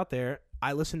everybody who's out there,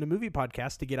 I listen to movie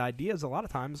podcasts to get ideas a lot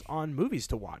of times on movies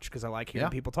to watch because I like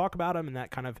hearing people talk about them, and that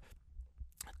kind of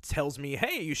tells me,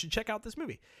 hey, you should check out this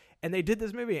movie. And they did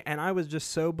this movie, and I was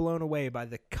just so blown away by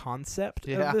the concept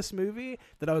of this movie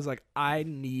that I was like, I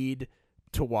need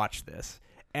to watch this.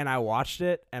 And I watched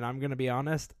it, and I'm going to be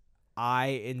honest, I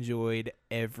enjoyed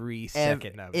every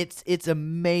second of it. It's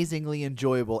amazingly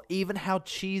enjoyable. Even how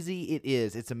cheesy it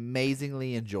is, it's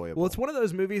amazingly enjoyable. Well, it's one of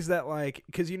those movies that, like,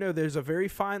 because, there's a very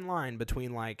fine line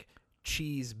between, like,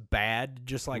 cheese bad,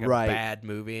 just like a bad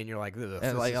movie, and you're like, ugh,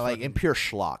 and this is like in pure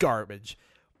schlock. garbage.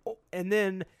 And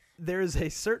then there's a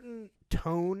certain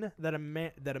tone that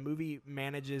a movie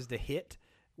manages to hit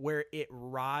where it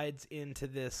rides into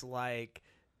this, like,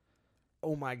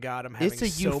 oh my God, I'm having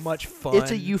so much fun. It's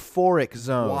a euphoric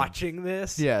zone. Watching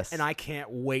this. Yes. And I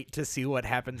can't wait to see what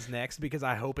happens next because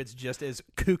I hope it's just as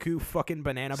cuckoo fucking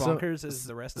banana bonkers as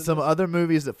the rest of Some this. other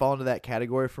movies that fall into that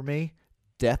category for me,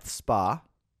 Death Spa.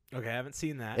 Okay, I haven't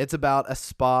seen that. It's about a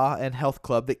spa and health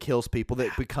club that kills people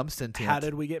that become sentient. How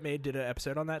Did We Get Made did an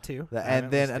episode on that too.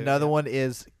 And then another one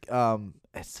is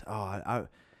it's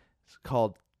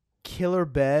called Killer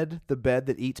Bed, the bed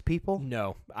that eats people.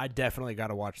 No, I definitely got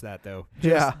to watch that though.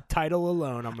 Yeah. Title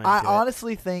alone, I'm into I it.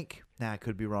 honestly think, I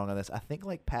could be wrong on this. I think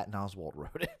like Patton Oswalt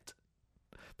wrote it,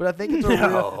 but I think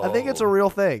it's a real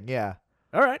thing. Yeah.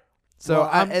 All right. So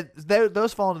Well,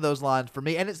 those fall into those lines for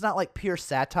me, and it's not like pure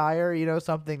satire,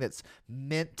 something that's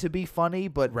meant to be funny,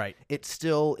 but it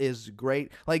still is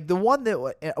great. Like the one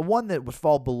that would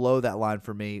fall below that line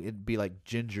for me, it'd be like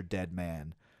Ginger Dead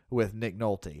Man with Nick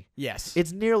Nolte. Yes.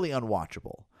 It's nearly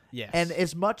unwatchable. Yes. And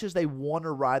as much as they want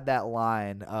to ride that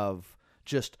line of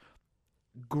just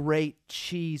great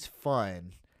cheese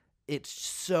fun, it's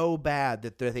so bad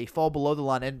that they fall below the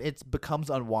line and it becomes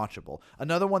unwatchable.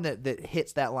 Another one that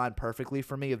hits that line perfectly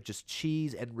for me of just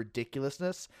cheese and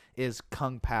ridiculousness is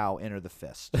Kung Pao Enter the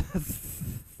Fist.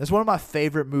 It's one of my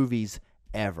favorite movies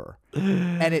ever.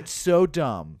 And it's so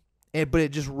dumb. But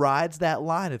it just rides that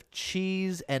line of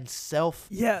cheese and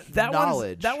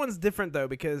self-knowledge. That one's different though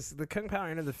because the Kung Pao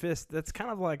Enter the Fist, that's kind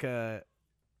of like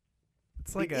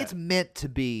it's meant to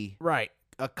be right.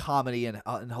 a comedy and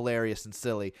hilarious and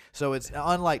silly. So it's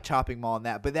unlike Chopping Mall and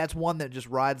that, but that's one that just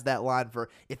rides that line for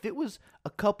if it was a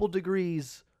couple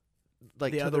degrees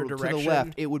like to the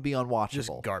left, it would be unwatchable. Just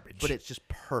garbage. But it's just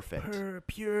perfect.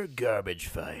 Pure garbage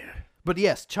fire. But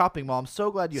yes, Chopping Mall. I'm so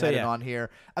glad you had it on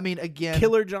here. I mean, again,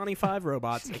 Killer Johnny 5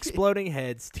 robots, exploding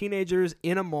heads, teenagers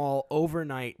in a mall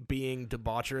overnight being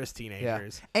debaucherous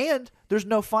teenagers. Yeah. And there's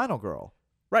no final girl.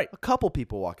 Right. A couple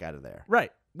people walk out of there.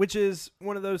 Right. Which is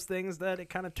one of those things that it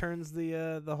kind of turns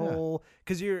the whole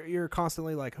because you're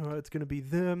constantly like, oh, it's gonna be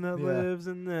them that lives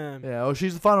in them. Yeah. Oh,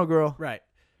 she's the final girl. Right.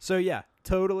 So yeah,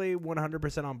 totally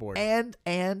 100% on board.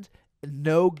 And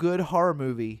no good horror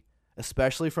movie,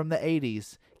 especially from the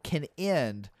 80s, can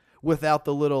end without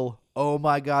the little oh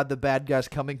my God, the bad guy's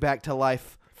coming back to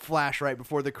life flash right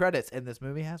before the credits, and this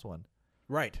movie has one.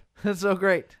 Right. It's so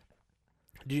great.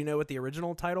 Do you know what the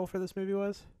original title for this movie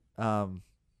was?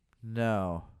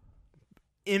 No.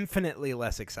 Infinitely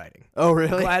less exciting. Oh,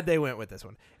 really? Glad they went with this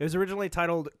one. It was originally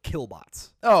titled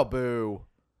Killbots. Oh, boo.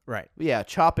 Right. Yeah,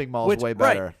 Chopping Mall is way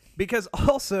better. Right. Because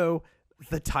also,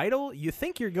 the title, you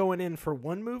think you're going in for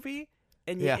one movie,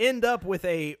 and you end up with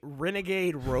a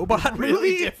renegade robot really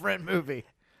movie. different movie.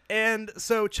 And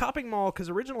so Chopping Mall, because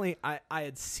originally I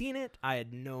had seen it, I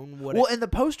had known what. Well, and the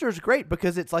poster is great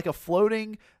because it's like a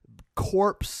floating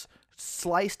corpse,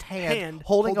 sliced hand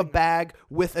holding a bag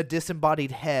with a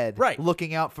disembodied head, Right.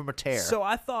 looking out from a tear. So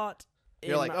I thought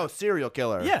You're like, oh, serial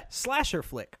killer. yeah, slasher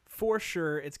flick for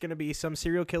sure. It's gonna be some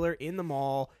serial killer in the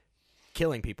mall,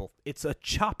 killing people. It's a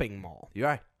chopping mall. You're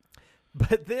right.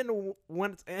 But then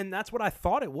and that's what I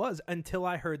thought it was until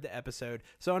I heard the episode.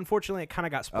 So unfortunately, it kind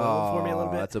of got spoiled for me a little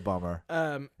bit. That's a bummer.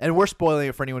 And we're spoiling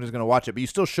it for anyone who's going to watch it, but you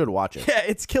still should watch it. yeah,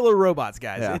 it's Killer Robots,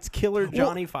 guys. Yeah. It's Killer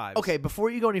Johnny Fives. Okay, before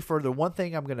you go any further, one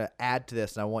thing I'm going to add to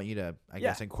this, and I want you to, I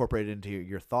guess, Yeah. incorporate it into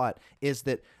your thought, is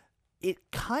that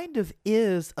it kind of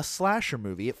is a slasher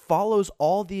movie. It follows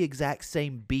all the exact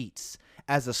same beats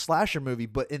as a slasher movie,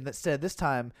 but instead of this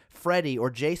time, Freddy or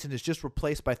Jason is just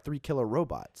replaced by 3 killer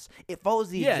robots. It follows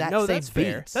the exact same that's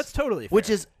fair. beats. That's totally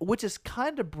fair. Which is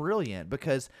kind of brilliant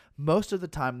because most of the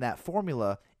time that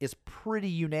formula is pretty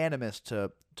unanimous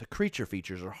to creature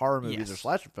features or horror movies or Yes.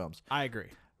 slasher films. I agree.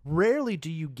 Rarely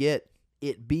do you get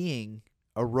it being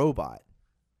a robot.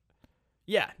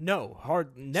 Yeah, no,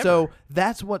 hard. Never. So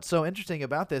that's what's so interesting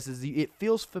about this is it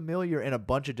feels familiar in a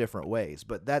bunch of different ways.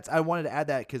 But I wanted to add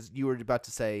that because you were about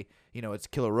to say, it's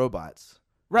killer robots.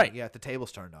 Right. Yeah, the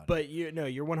table's turned on. But you're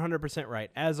 100% right.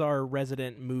 As our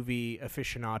resident movie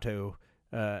aficionado,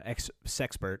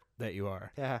 sexpert that you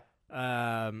are. Yeah.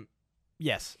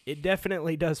 Yes, it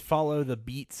definitely does follow the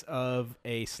beats of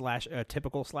a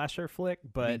typical slasher flick,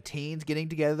 but teens getting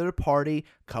together to party.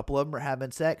 A couple of them are having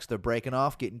sex. They're breaking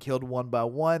off, getting killed one by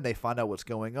one. They find out what's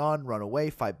going on, run away,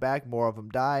 fight back. More of them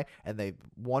die, and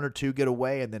one or two get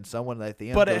away, and then someone at the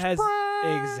end. but goes, it has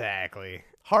 "Brrrr." exactly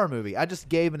Horror movie. I just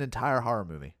gave an entire horror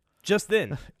movie, just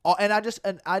then. and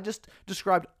I just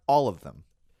described all of them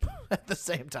at the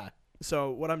same time.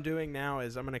 So what I'm doing now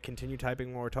is I'm going to continue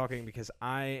typing while we're talking because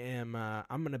I'm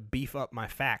going to beef up my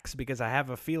facts because I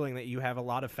have a feeling that you have a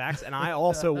lot of facts and I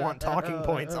also want talking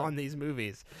points on these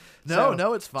movies.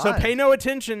 No, it's fine. So pay no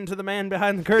attention to the man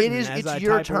behind the curtain. It's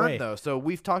your turn though. So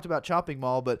we've talked about Chopping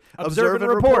Mall, but Observe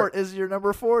and Report is your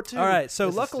number 4 too. All right. So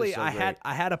This is luckily just so I great.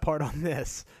 had a part on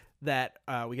this that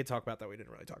we could talk about that we didn't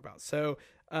really talk about. So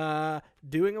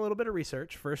doing a little bit of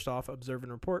research. First off, Observe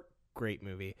and Report, great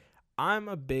movie. I'm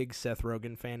a big Seth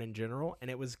Rogen fan in general,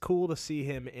 and it was cool to see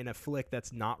him in a flick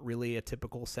that's not really a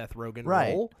typical Seth Rogen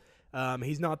role.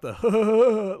 He's not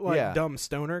the dumb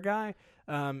stoner guy.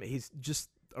 He's just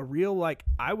a real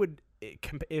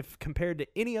if compared to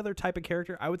any other type of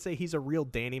character, I would say he's a real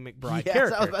Danny McBride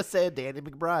character. I was about to say Danny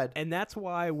McBride. And that's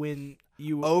why when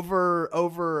you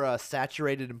over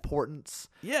saturated importance,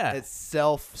 it's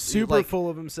super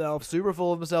full of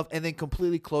himself, and then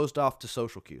completely closed off to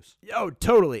social cues. Oh,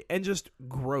 totally, and just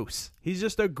gross. He's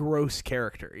just a gross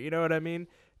character. You know what I mean?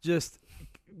 Just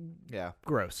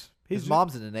gross. His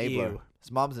mom's an enabler. Ew.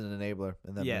 His mom's an enabler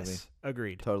in that movie. Yes,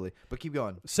 agreed. Totally. But keep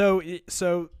going. So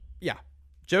yeah,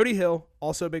 Jody Hill,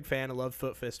 also a big fan. I love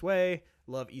Foot Fist Way.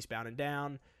 Love Eastbound and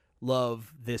Down.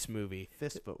 Love this movie.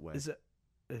 Fistfoot Way. Is it?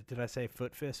 Did I say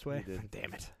Foot Fist Way? You did.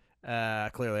 Damn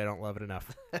it. Clearly I don't love it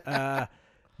enough.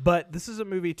 But this is a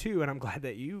movie too, and I'm glad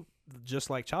that you, just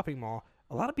like Chopping Mall,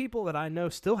 a lot of people that I know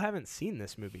still haven't seen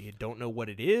this movie. Don't know what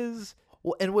it is.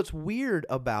 Well, and what's weird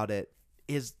about it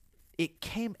is it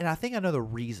came, and I think I know the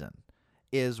reason,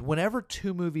 is whenever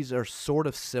two movies are sort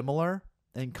of similar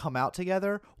and come out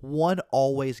together, one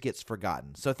always gets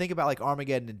forgotten. So think about like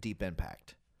Armageddon and Deep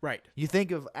Impact. Right. You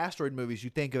think of asteroid movies, you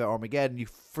think of Armageddon, you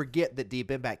forget that Deep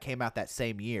Impact came out that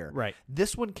same year. Right.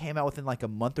 This one came out within like a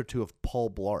month or two of Paul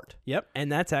Blart. Yep,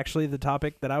 and that's actually the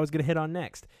topic that I was going to hit on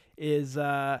next. Is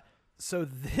so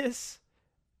this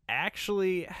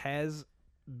actually has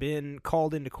been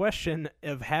called into question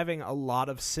of having a lot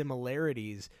of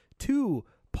similarities to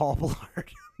Paul Blart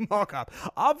Mall Cop.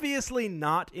 Obviously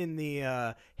not in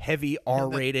the heavy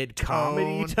R-rated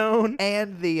comedy tone.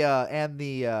 And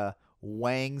the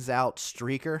wangs out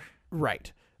streaker.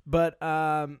 Right. But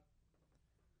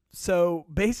so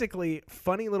basically,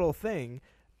 funny little thing.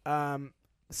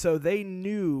 So they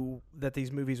knew that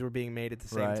these movies were being made at the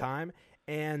same time,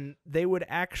 and they would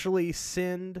actually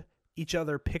send each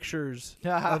other pictures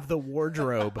of the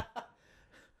wardrobe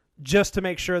just to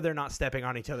make sure they're not stepping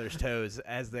on each other's toes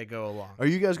as they go along. Are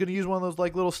you guys going to use one of those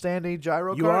like little standing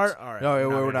gyro You carts? are? All right. No,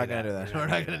 We're we're not not gonna going to do do that. We're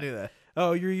not going to do that.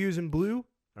 Oh, you're using blue?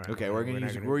 All right, Okay,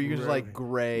 we're using like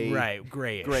gray, right,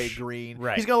 grayish, gray, green.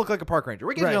 Right. He's gonna look like a park ranger.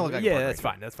 We're gonna look like a park that's ranger.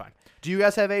 fine. That's fine. Do you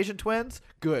guys have Asian twins?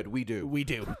 Good, we do. We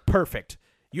do. Perfect.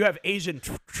 You have Asian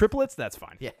triplets? That's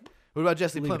fine. Yeah. What about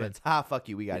Jesse Leave it Plemons? Ah, fuck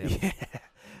you. We got him.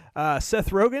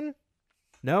 Seth Rogen?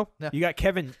 No? No. You got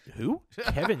Kevin... Who?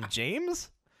 Kevin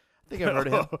James? think I've heard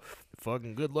of him.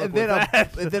 Fucking good luck And with then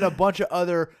that. and then a bunch of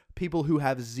other people who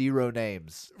have 0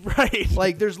 names. Right.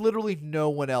 Like there's literally no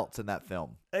one else in that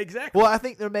film. Exactly. Well, I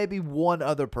think there may be one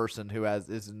other person who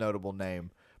is a notable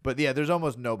name, but yeah, there's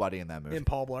almost nobody in that movie. In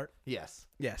Paul Blart. Yes.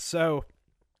 Yes. So,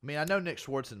 I mean, I know Nick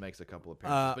Swartzen makes a couple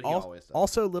appearances, but he always does.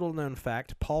 also little known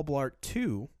fact, Paul Blart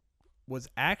 2 was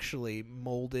actually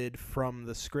molded from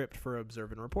the script for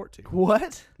Observe and Report 2.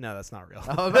 What? No, that's not real.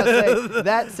 I was about to say,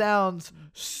 that sounds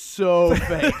so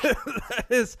fake. That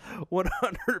is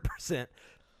 100%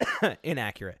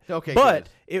 inaccurate. Okay, but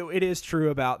good. it is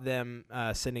true about them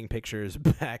sending pictures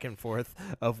back and forth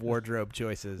of wardrobe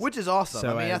choices, Which is awesome. So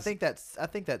I mean, I as- think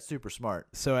that's super smart.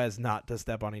 so as not to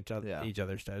step on each Yeah.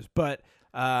 other's toes. But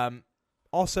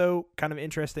also, kind of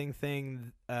interesting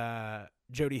thing,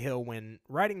 Jody Hill, when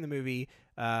writing the movie,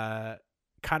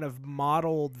 kind of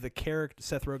modeled the character,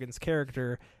 Seth Rogen's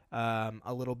character,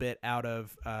 a little bit out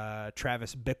of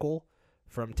Travis Bickle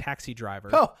from Taxi Driver.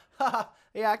 Oh,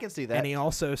 yeah, I can see that. And he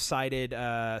also cited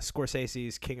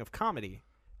Scorsese's King of Comedy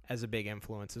as a big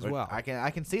influence as well. I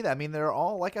can see that. I mean, they're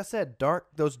all, like I said,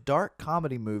 those dark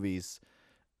comedy movies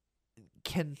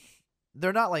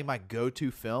they're not like my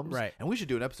go-to films. Right. And we should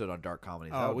do an episode on dark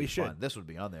comedies. Oh, That would we be should. fun. This would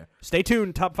be on there. Stay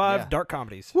tuned. Top 5 Yeah. dark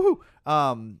comedies. Woohoo!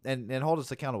 And hold us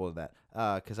accountable to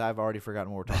that, because I've already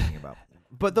forgotten what we're talking about.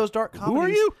 But those dark comedies, Who are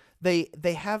you?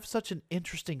 They have such an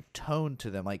interesting tone to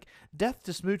them. Like Death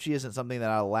to Smoochie isn't something that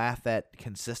I laugh at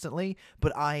consistently,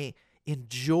 but I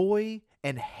enjoy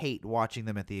and hate watching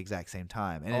them at the exact same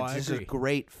time, and Oh, it's I just a agree.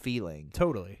 great feeling.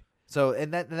 Totally. So,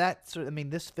 and that's I mean,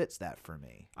 this fits that for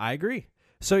me. I agree.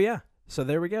 So, yeah. So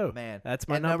there we go. Man. That's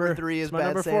my And number 3 that's is my Bad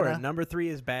number 4. Santa? Number 3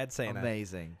 is Bad Santa.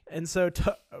 Amazing. And so,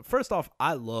 first off,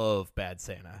 I love Bad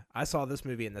Santa. I saw this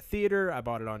movie in the theater. I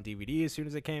bought it on DVD as soon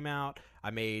as it came out. I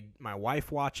made my wife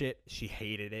watch it. She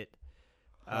hated it.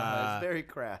 It's very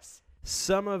crass.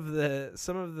 Some of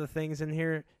the things in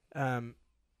here,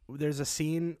 there's a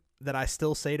scene that I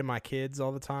still say to my kids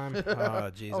all the time. Oh,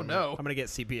 jeez. Oh, no. I'm going to get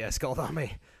CPS called on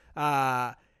me.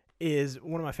 Is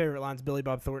one of my favorite lines. Billy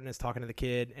Bob Thornton is talking to the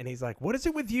kid, and he's like, "What is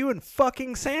it with you and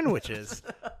fucking sandwiches?"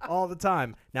 all the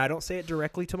time. Now, I don't say it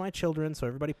directly to my children, so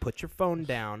everybody put your phone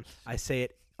down. I say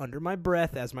it under my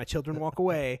breath as my children walk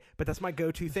away, but that's my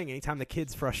go-to thing. Anytime the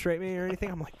kids frustrate me or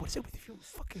anything, I'm like, "What is it with you and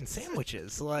fucking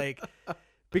sandwiches?" Like,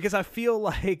 because I feel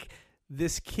like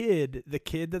this kid, the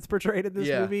kid that's portrayed in this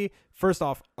Yeah. movie, first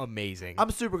off, amazing. I'm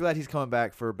super glad he's coming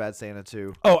back for Bad Santa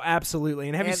 2. Oh, absolutely.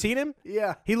 And have you And- seen him?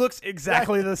 Yeah. He looks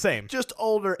exactly the same. Just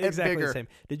older and Exactly bigger. the same.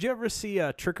 Did you ever see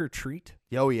Trick or Treat?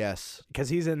 Oh, yes. Because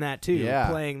he's in that too, Yeah.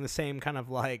 playing the same kind of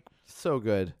like So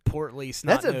good. portly, That's a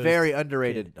snot-nosed very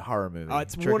underrated horror movie.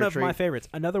 It's Trick one or of my Treat. favorites.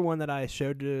 Another one that I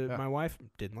showed to my wife,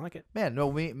 didn't like it. Man, no,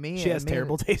 me. She has me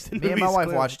terrible and, taste in Me and my movies, wife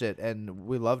clearly. watched it, and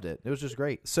we loved it. It was just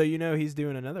great. So you know he's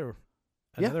doing another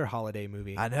Yeah. holiday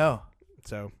movie. I know.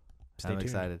 So stay I'm tuned.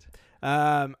 excited.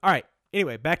 All right.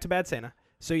 Anyway, back to Bad Santa.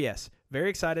 So yes, very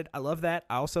excited. I love that.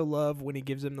 I also love when he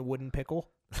gives him the wooden pickle.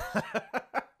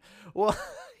 Well,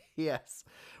 yes.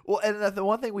 Well, and the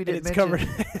one thing we And didn't it's mention,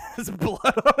 covered his blood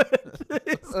on it.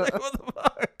 It's like, what the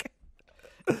fuck?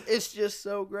 it's just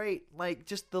so great. Like,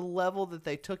 just the level that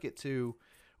they took it to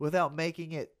without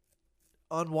making it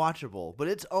unwatchable. But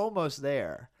it's almost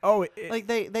there. Oh, Like,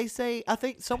 they say, I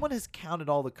think someone has counted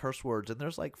all the curse words, and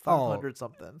there's like 500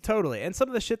 something. totally. And some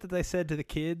of the shit that they said to the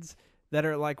kids that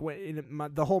are like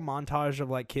the whole montage of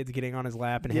like kids getting on his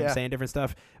lap and him Yeah. saying different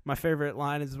stuff. My favorite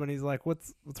line is when he's like,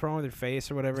 "What's wrong with your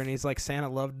face?" or whatever, and he's like, "Santa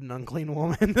loved an unclean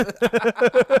woman." That's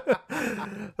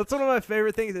one of my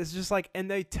favorite things. It's just like,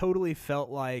 and they totally felt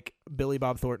like Billy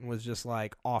Bob Thornton was just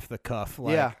like off the cuff.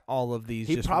 Like, Yeah. all of these.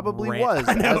 He just probably ran- was,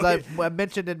 I know. as I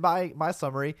mentioned in my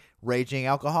summary, raging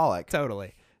alcoholic.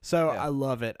 Totally. So Yeah. I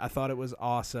love it. I thought it was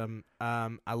awesome.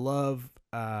 I love.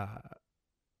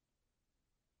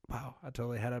 Wow, I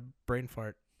totally had a brain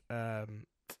fart.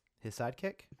 His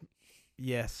sidekick?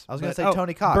 Yes, I was gonna but- say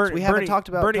Tony Cox. We haven't Bernie, talked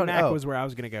about Bernie Tony- Mac oh. was where I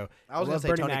was gonna go. I was gonna love say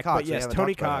Bernie Tony Mac, Cox. but We yes, haven't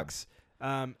Tony talked about him.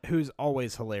 Cox, who's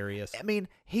always hilarious. I mean,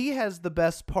 he has the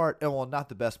best part. Well, not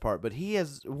the best part, but he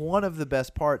has one of the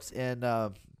best parts in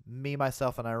Me,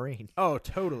 Myself, and Irene. Oh,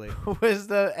 totally. Was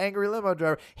the angry limo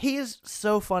driver. He is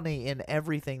so funny in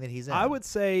everything that he's in. I would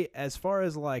say, as far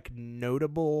as like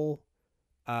notable,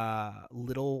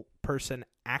 little person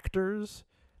actors,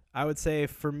 I would say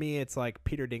for me it's like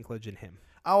Peter Dinklage and him.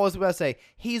 I was about to say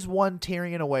he's one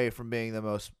Tyrion away from being the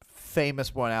most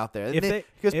famous one out there.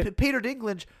 Because Peter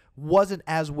Dinklage wasn't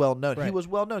as well known. He Right. was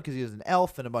well known because he was an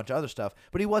elf and a bunch of other stuff,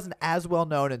 but he wasn't as well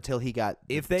known until he got.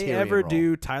 If the they Tyrion ever role.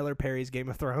 do Tyler Perry's Game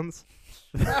of Thrones,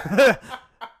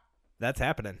 that's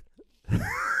happening.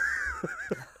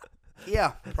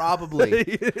 Yeah,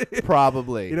 probably.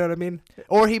 Probably. You know what I mean?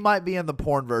 Or he might be in the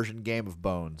porn version Game of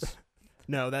Bones.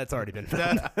 No, that's already been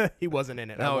filmed. He wasn't in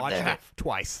it. I Oh, watched damn. it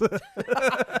twice.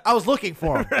 I was looking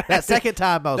for him. That second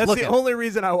time I was That's looking. the only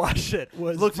reason I watched it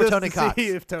was Look for just Tony to Cox. see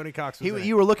if Tony Cox was in it.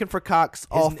 You were looking for Cox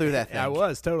all His- through that thing. I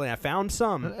was, totally. I found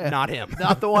some, not him.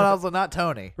 Not the one I was not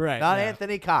Tony. Right, Not no.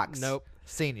 Anthony Cox. Nope.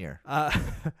 Senior.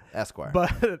 Esquire.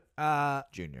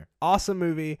 But Junior. awesome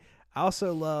movie. I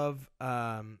also love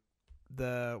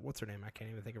what's her name? I can't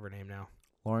even think of her name now.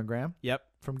 Lauren Graham Yep.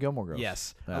 from Gilmore Girls.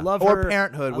 Yes. Yeah. I love or her.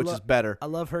 Parenthood, I which lo- is better. I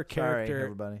love her Sorry, character.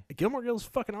 everybody. Gilmore Girls is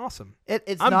fucking awesome.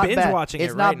 It's I'm not binge bad. watching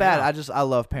it's it not right bad. now. I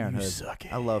love Parenthood. You suck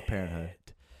I love Parenthood.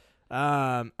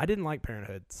 I didn't like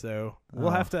Parenthood, so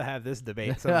we'll have to have this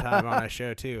debate sometime on a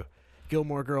show too.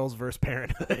 Gilmore Girls versus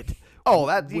Parenthood. Oh,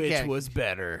 that you which can't, was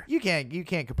better? you can't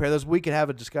compare those. We could have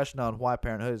a discussion on why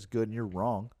Parenthood is good and you're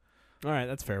wrong. All right,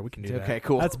 that's fair. We can do that. Okay,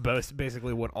 cool. That's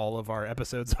basically what all of our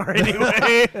episodes are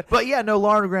anyway. But yeah, no,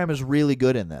 Lauren Graham is really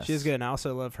good in this. She's good, and I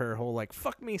also love her whole like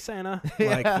 "fuck me, Santa" Yeah.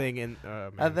 like thing. And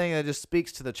I think that just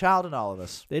speaks to the child in all of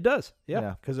us. it does, Yeah.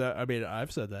 yeah. Because I mean,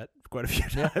 I've said that quite a few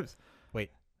times.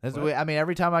 Wait, That's the What? way, I mean,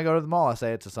 every time I go to the mall, I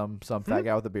say it to some fat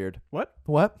guy with a beard. what?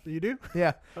 What? You do?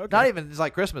 Yeah. Okay. Not even, it's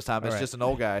like Christmas time. It's All right. just an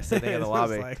old guy sitting in the It's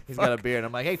lobby. like, He's fuck- got a beard.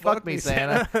 I'm like, hey, fuck me,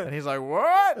 Santa. And he's like,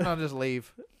 what? And I'll just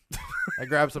leave. I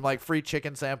grab some like free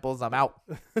chicken samples. I'm out.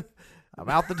 I'm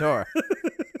out the door.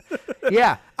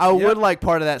 Yeah, I would like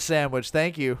part of that sandwich.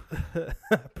 Thank you.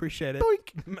 Appreciate it.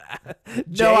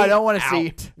 No, I don't want to see.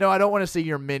 out. No, I don't want to see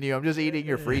your menu. I'm just eating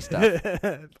your free stuff.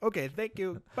 Okay, thank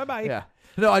you. Bye bye. Yeah.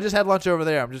 No, I just had lunch over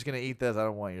there. I'm just gonna eat this. I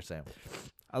don't want your sandwich.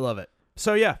 I love it.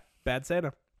 So yeah, Bad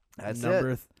Santa. That's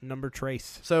number it. Number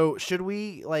trace. So should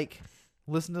we like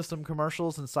listen to some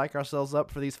commercials and psych ourselves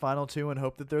up for these final two and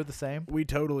hope that they're the same? We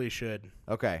totally should.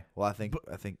 Okay. Well, I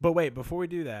think But wait, before we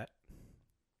do that,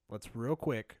 let's real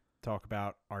quick talk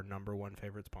about our number one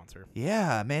favorite sponsor.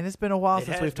 yeah, man, it's been a while It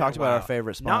since has we've been talked a about our while.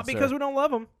 favorite sponsor. Not because we don't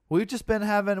love them. we've just been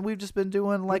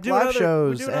doing like We're doing live other-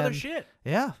 shows We're doing other and shit.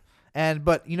 yeah.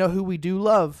 But you know who we do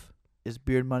love is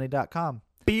beardmoney.com.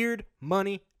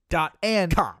 Beardmoney.com.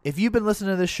 And if you've been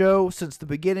listening to this show since the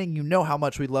beginning, you know how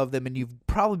much we love them and you've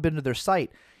probably been to their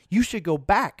site. You should go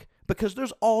back because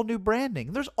there's all new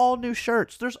branding. There's all new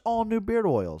shirts. There's all new beard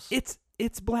oils.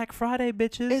 It's Black Friday,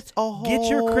 bitches. It's a whole Get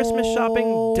your Christmas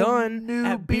shopping done new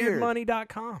at beard.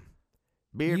 beardmoney.com.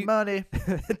 Beard You- money.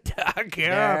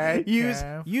 .com.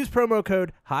 Use promo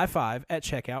code HIGH5 at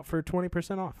checkout for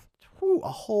 20% off. Whew, a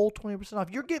whole 20% off.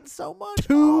 You're getting so much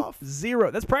off. 0.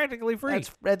 That's practically free.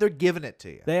 They're giving it to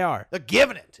you. They are. They're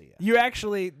giving it to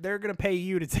you. They're going to pay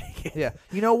you to take it. Yeah.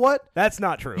 You know what? That's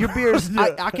not true. Your beard is,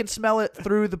 I can smell it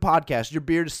through the podcast. Your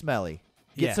beard is smelly.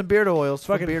 Get Yeah. some beard oils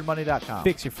from Fucking beardmoney.com.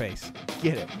 Fix your face.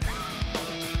 Get it.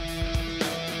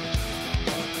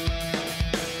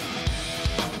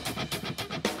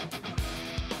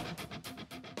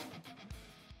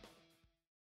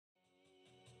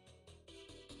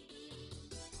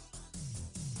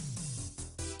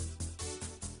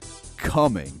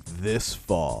 Coming this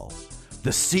fall,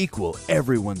 the sequel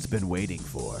everyone's been waiting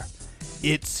for.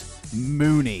 It's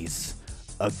Moonies,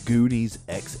 a Goonies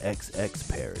XXX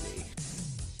parody.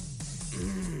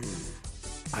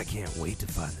 I can't wait to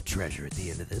find the treasure at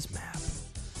the end of this map.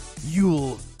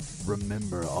 You'll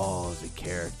remember all the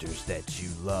characters that you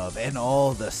love and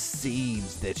all the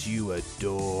scenes that you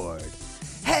adored.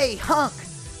 Hey, Hunk,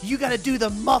 you got to do the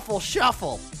muffle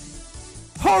shuffle.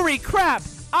 Holy crap!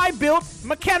 I built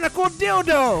mechanical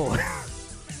dildo!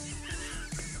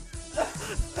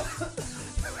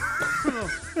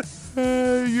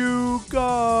 Hey, you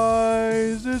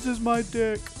guys, this is my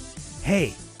dick.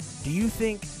 Hey, do you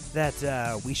think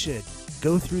that we should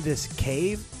go through this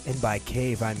cave? And by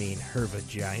cave, I mean her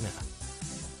vagina.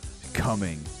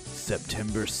 Coming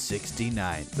September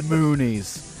 69th,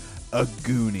 Moonies, a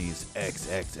Goonies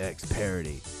XXX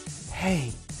parody.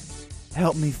 Hey,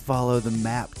 help me follow the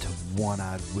map to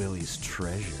One-Eyed Willie's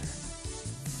treasure.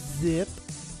 Zip.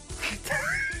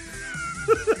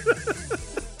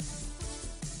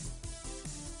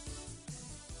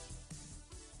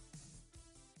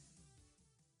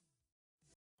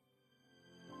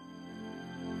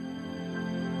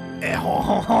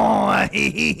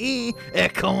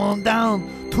 Come on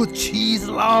down to Cheese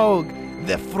Log,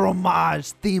 the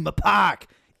fromage theme park.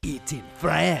 It's in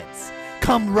France.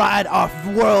 Come ride our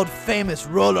world famous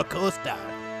roller coaster,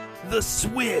 the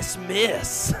Swiss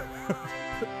Miss.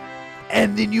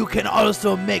 And then you can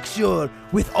also make sure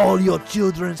with all your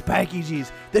children's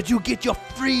packages that you get your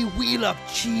free wheel of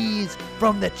cheese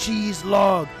from the Cheese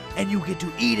Log, and you get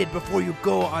to eat it before you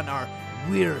go on our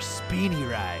Weird Spinny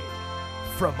ride.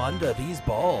 from under these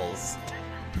balls.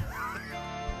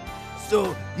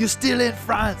 So you're still in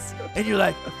France, and you're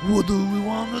like, what do we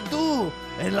want to do?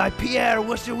 And like, Pierre,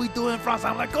 what should we do in France?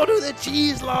 I'm like, go to the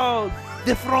cheese log,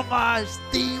 the fromage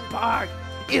theme park.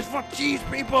 It's for cheese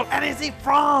people, and it's in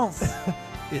France.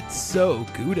 It's so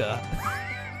Gouda.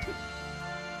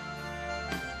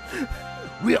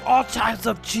 We all types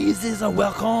of cheeses are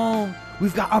welcome.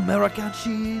 We've got American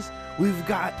cheese. We've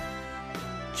got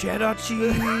cheddar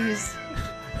cheese.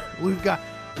 We've got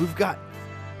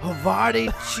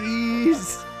Havarti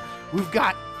cheese. We've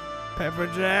got Pepper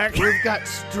Jack. We've got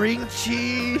string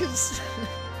cheese.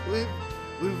 We've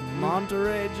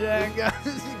Monterey Jack. we got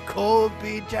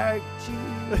Colby Jack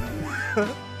cheese.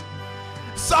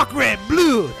 Sacre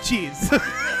bleu cheese.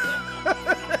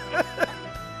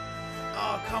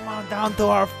 Oh, come on down to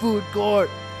our food court.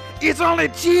 It's only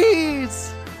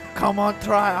cheese. Come on,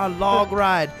 try our log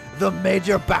ride, the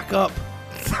major backup.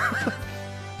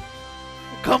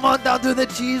 Come on down to the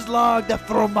cheese log, the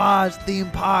fromage theme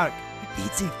park.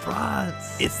 It's in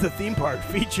France. It's the theme park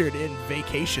featured in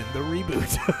Vacation, the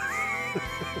reboot.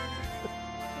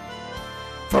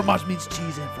 Fromage means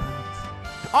cheese in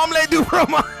France. Omelette du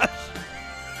fromage.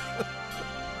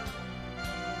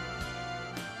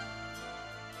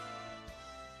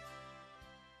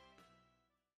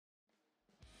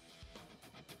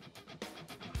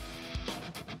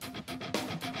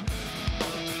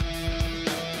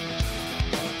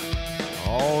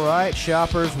 All right,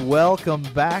 shoppers, welcome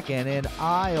back. And in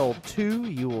aisle 2,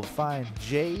 you will find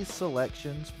Jay's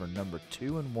selections for number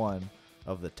 2 and 1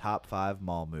 of the top 5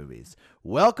 mall movies.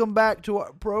 Welcome back to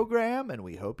our program, and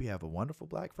we hope you have a wonderful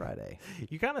Black Friday.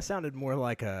 You kind of sounded more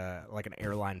like an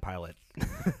airline pilot.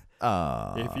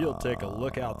 If you'll take a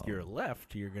look out to your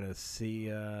left, you're gonna see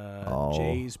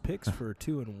Jay's picks for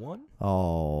 2 and 1.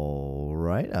 All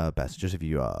right, passengers, if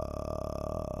you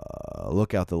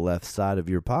look out the left side of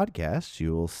your podcast,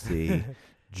 you will see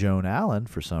Joan Allen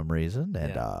for some reason,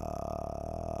 and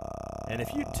and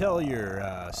if you tell your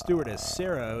stewardess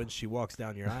Sarah and she walks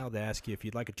down your aisle to ask you if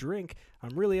you'd like a drink,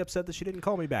 I'm really upset that she didn't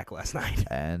call me back last night.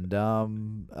 And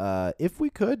if we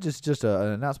could, just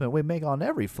an announcement we make on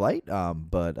every flight,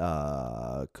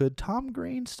 but could Tom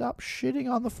Green stop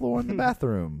shitting on the floor in the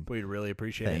bathroom? We'd really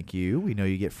appreciate it. Thank you. We know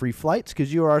you get free flights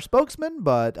because you are our spokesman,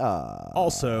 but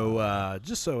also,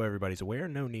 just so everybody's aware,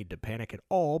 no need to panic at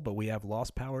all, but we have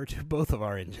lost power to both of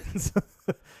our engines.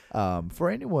 For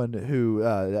anyone who,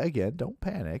 again, don't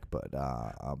panic, but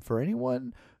for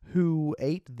anyone who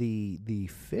ate the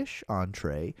fish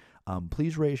entree,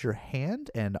 please raise your hand,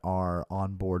 and our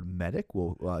onboard medic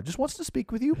will just wants to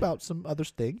speak with you about some other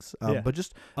things. But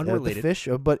just unrelated the fish.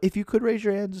 But if you could raise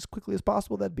your hand as quickly as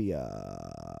possible, that'd be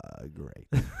great.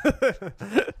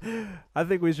 I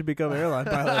think we should become airline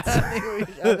pilots.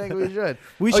 I think we should.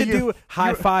 We should do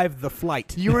high five the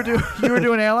flight. You were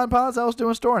doing airline pilots. I was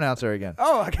doing store announcer again.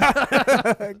 Oh,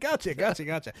 I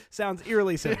gotcha. Sounds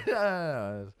eerily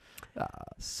similar.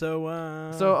 So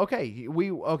okay,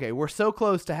 we're so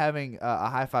close to having a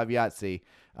high five Yahtzee.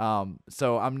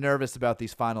 So I'm nervous about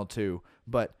these final 2,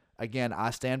 but again,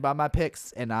 I stand by my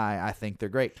picks, and I think they're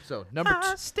great. So number 2.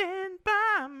 I stand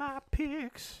by my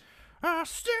picks. I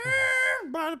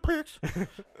stand by the picks.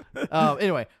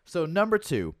 Anyway, so number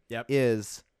 2 Yep.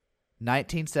 is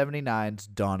 1979's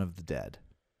Dawn of the Dead.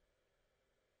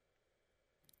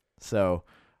 So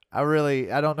I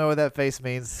don't know what that face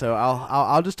means, so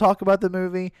I'll just talk about the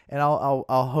movie, and I'll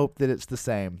hope that it's the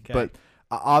same. Okay. But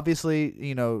obviously,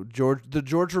 the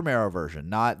George Romero version,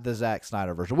 not the Zack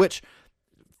Snyder version, which,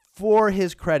 for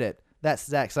his credit, that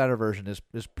Zack Snyder version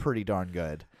is pretty darn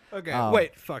good. Okay,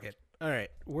 wait, fuck it. All right,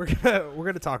 we're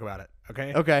gonna talk about it.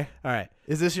 Okay. Okay. All right.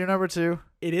 Is this your number 2?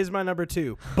 It is my number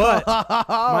 2, but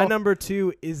my number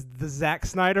 2 is the Zack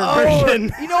Snyder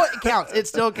version. You know what? It counts. It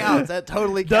still counts. That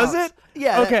totally counts. Does it?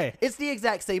 Yeah. Okay. It's the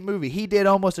exact same movie. He did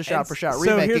almost a shot-for-shot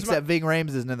remake, except Ving Rhames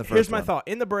isn't in the first one. Here's my thought.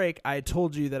 In the break, I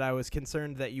told you that I was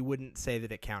concerned that you wouldn't say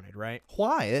that it counted, right?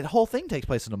 Why? That whole thing takes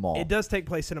place in a mall. It does take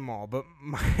place in a mall, but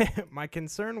my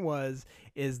concern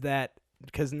is that,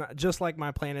 because just like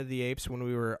my Planet of the Apes, when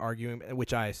we were arguing,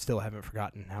 which I still haven't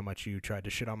forgotten how much you tried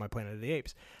to shit on my Planet of the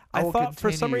Apes, I thought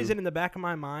for some reason in the back of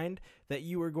my mind that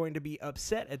you were going to be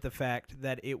upset at the fact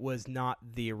that it was not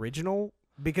the original,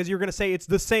 because you're going to say it's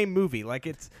the same movie,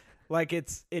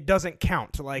 it doesn't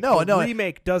count. The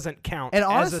remake doesn't count, and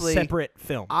honestly, as a separate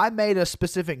film. I made a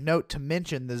specific note to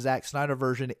mention the Zack Snyder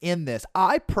version in this.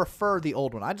 I prefer the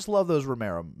old one. I just love those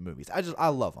Romero movies. I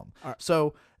love them.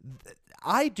 So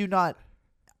I do not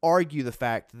argue the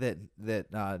fact that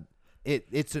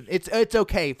it's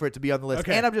okay for it to be on the list.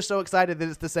 Okay. And I'm just so excited that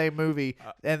it's the same movie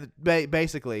and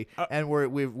basically, and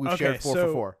we've shared 4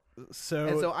 for 4. So,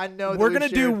 And so I know that we're we've gonna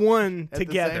do shared one at the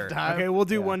together. same time. Okay, we'll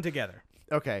do Yeah. one together.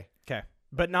 Okay. Okay,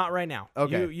 but not right now.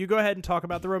 Okay. you go ahead and talk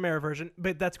about the Romero version,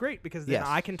 but that's great because then Yes.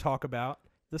 I can talk about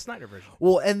the Snyder version.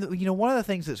 Well, and one of the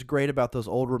things that's great about those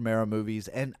old Romero movies,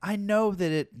 and I know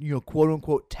that it quote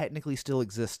unquote technically still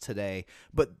exists today,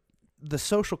 but the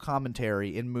social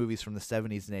commentary in movies from the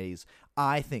 70s and 80s,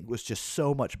 I think, was just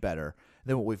so much better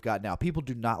than what we've got now. People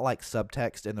do not like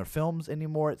subtext in their films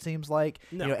anymore, it seems like.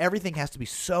 No. Everything has to be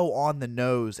so on the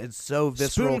nose and so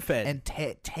visceral Spoon-fed. and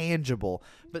tangible.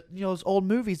 But, those old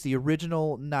movies, the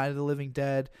original Night of the Living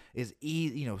Dead is,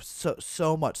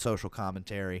 so much social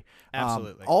commentary.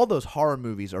 Absolutely. All those horror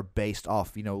movies are based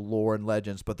off, lore and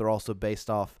legends, but they're also based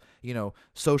off,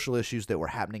 social issues that were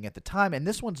happening at the time. And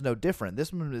this one's no different.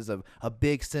 This one is a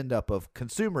big send-up of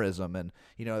consumerism and,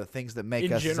 the things that make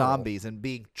In us general. zombies and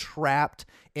being trapped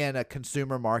in a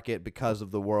consumer market because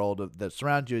of the world that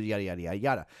surrounds you, yada, yada, yada,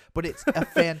 yada. But it's a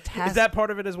fantastic... Is that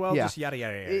part of it as well? Yeah. Just yada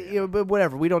yada yada. But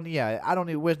whatever. We don't. Yeah, I don't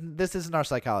need. This isn't our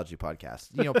psychology podcast.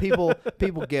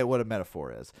 People get what a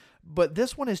metaphor is. But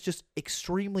this one is just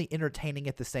extremely entertaining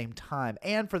at the same time,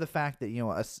 and for the fact that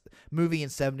a movie in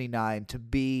 '79 to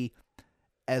be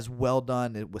as well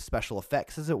done with special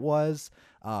effects as it was,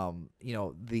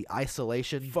 the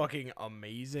isolation. Fucking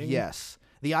amazing. Yes,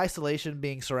 the isolation,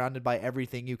 being surrounded by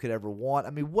everything you could ever want. I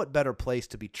mean, what better place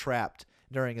to be trapped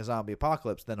during a zombie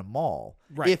apocalypse than a mall,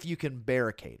 Right. if you can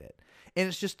barricade it. And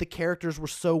it's just the characters were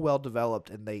so well developed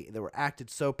and they were acted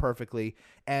so perfectly.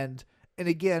 And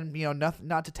again,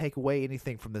 not to take away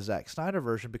anything from the Zack Snyder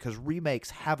version, because remakes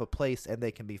have a place and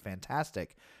they can be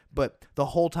fantastic. But the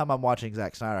whole time I'm watching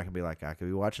Zack Snyder, I can be like, I could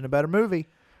be watching a better movie.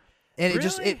 And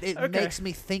Really? it Okay. makes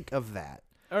me think of that.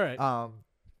 All right.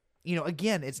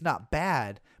 Again, it's not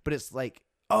bad, but it's like,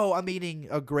 oh, I'm eating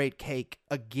a great cake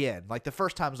again. Like, the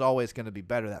first time's always going to be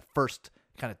better. That first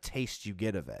kind of taste you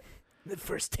get of it. The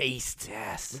first taste.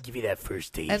 Yes. I'll give you that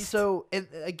first taste. And so,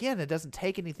 again, it doesn't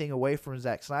take anything away from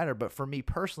Zack Snyder, but for me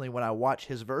personally, when I watch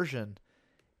his version,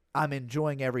 I'm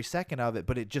enjoying every second of it,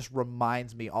 but it just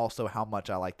reminds me also how much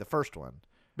I like the first one,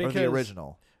 or the Because-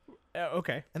 original.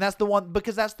 Okay. And that's the one,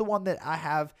 because that's the one that I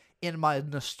have in my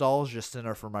nostalgia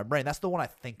center for my brain. That's the one I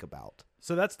think about.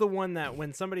 So that's the one that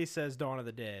when somebody says Dawn of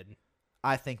the Dead,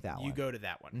 I think that one. you go to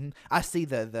that one. Mhm. I see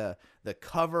the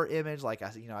cover image, like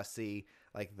I see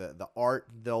like the art,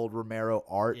 the old Romero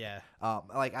art. Yeah.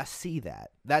 Like I see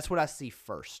that. That's what I see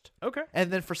first. Okay.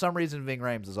 And then for some reason, Ving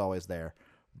Rhames is always there.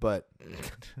 But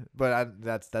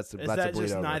that's Is a that bleed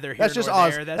just over. neither here That's just nor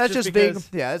there? That's just Ving. because-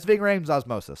 Yeah, it's Ving Rhames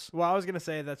osmosis. Well, I was gonna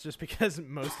say that's just because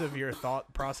most of your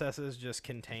thought processes just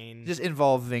contain. Just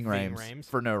involve Ving Ving Rhames Rhames.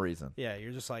 for no reason. Yeah,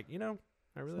 you're just like, I really.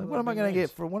 Like, love what am I Ving gonna get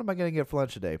Rhames. for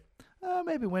lunch today?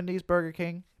 Maybe Wendy's, Burger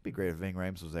King. It'd be great if Ving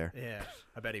Rhames was there. Yeah,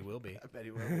 I bet he will be. I bet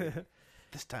he will be.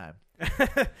 This time.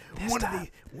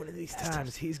 one of these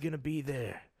times he's gonna be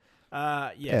there.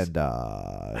 Yes.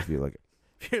 And if you look,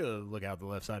 If you look out the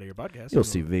left side of your podcast, you'll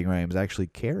see Ving Rhames actually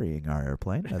carrying our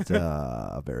airplane. That's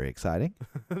very exciting.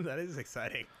 that is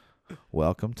exciting.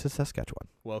 Welcome to Saskatchewan.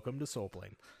 Welcome to Soul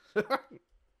Plane.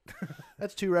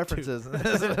 That's 2 references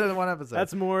in one episode.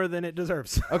 That's more than it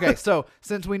deserves. Okay, so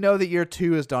since we know that year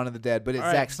 2 is Dawn of the Dead, but it's All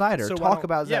right, Zack Snyder, so why talk don't-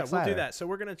 about Zack Yeah, Snyder. we'll do that. So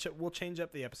we're gonna we'll change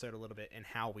up the episode a little bit in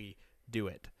how we do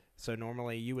it. So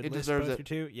normally you would It list deserves both it.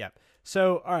 your 2. Yeah.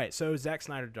 So all right. So Zack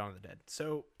Snyder, Dawn of the Dead.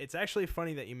 So it's actually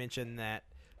funny that you mentioned that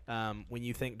when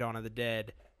you think Dawn of the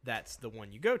Dead, that's the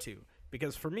one you go to.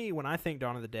 Because for me, when I think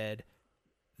Dawn of the Dead,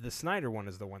 the Snyder one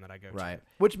is the one that I go to. Right.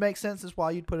 Which makes sense is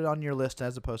why you'd put it on your list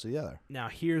as opposed to the other. Now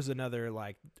here's another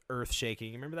like earth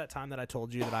shaking. Remember that time that I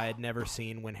told you that I had never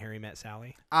seen When Harry Met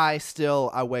Sally? I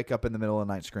wake up in the middle of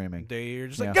the night screaming. You're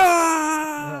just Yeah. like,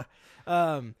 ah!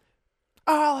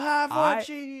 I'll have I- what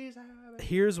she's having.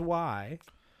 Here's why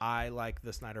I like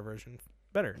the Snyder version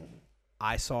better.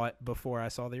 I saw it before I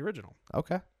saw the original.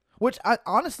 Okay. Which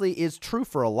honestly is true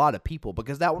for a lot of people,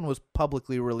 because that one was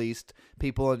publicly released.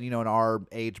 People in our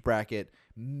age bracket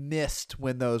missed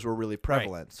when those were really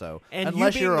prevalent. So And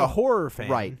unless you being you're a horror fan,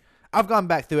 right? I've gone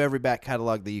back through every back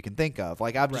catalog that you can think of.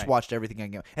 Like I've just Right. watched everything I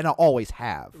can, and I always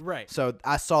have. Right. So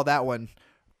I saw that one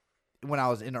when I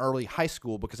was in early high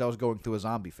school because I was going through a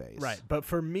zombie phase. Right, but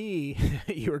for me,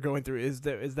 you were going through. Is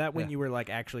that when Yeah. you were like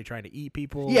actually trying to eat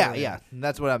people? Yeah, and- yeah.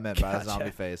 That's what I meant by the Gotcha. zombie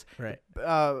phase. Right.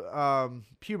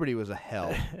 Puberty was a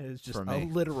hell. It's just for a me.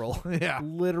 literal, Yeah.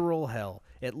 literal hell.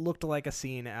 It looked like a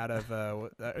scene out of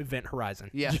Event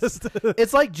Horizon. Yes. Just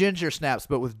It's like Ginger Snaps,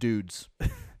 but with dudes.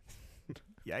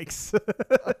 yikes.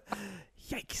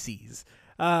 Yikesies.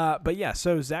 But yeah,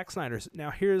 so Zack Snyder's.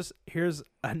 Now here's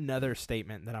another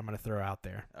statement that I'm going to throw out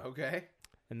there. Okay.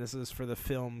 And this is for the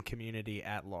film community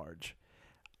at large.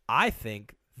 I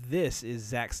think this is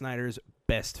Zack Snyder's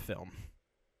best film.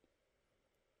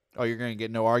 Oh, you're going to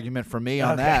get no argument from me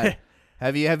on Okay. that.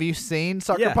 Have you seen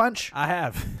Sucker Punch? I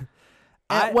have.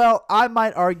 Well, I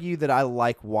might argue that I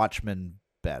like Watchmen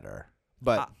better,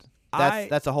 but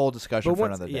that's a whole discussion for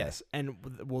another day. Yes, and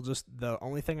we'll just the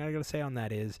only thing I got to say on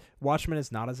that is Watchmen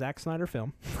is not a Zack Snyder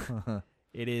film.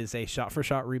 It is a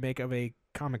shot-for-shot remake of a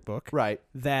comic book, right?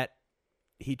 That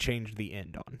he changed the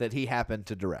end on. That he happened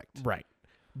to direct, right?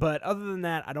 But other than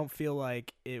that, I don't feel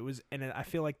like it was, and I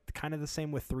feel like kind of the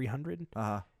same with 300.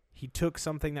 He took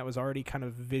something that was already kind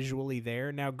of visually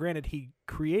there. Now, granted, he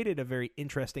created a very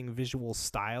interesting visual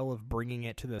style of bringing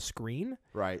it to the screen.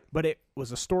 Right. But it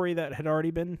was a story that had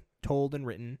already been told and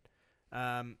written.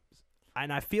 And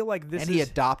I feel like this he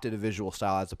adopted a visual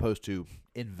style as opposed to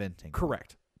inventing.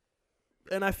 Correct.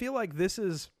 And I feel like this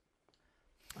is...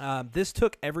 this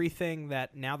took everything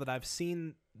that, now that I've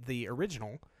seen the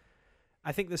original,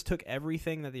 I think this took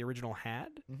everything that the original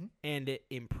had, and it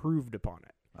improved upon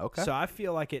it. Okay. So I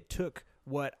feel like it took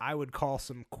what I would call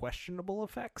some questionable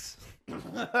effects.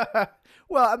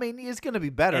 Well, I mean, it's going to be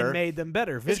better. And made them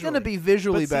better visually. It's going to be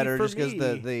visually better for just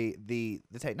because me, the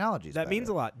technology's that better. means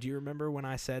a lot. Do you remember when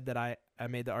I said that I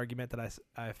made the argument that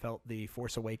I felt The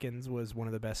Force Awakens was one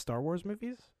of the best Star Wars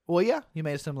movies? Well, yeah, you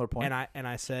made a similar point. And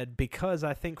I said, because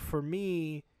I think for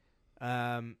me,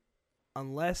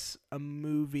 unless a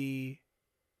movie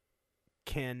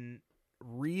can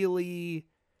really...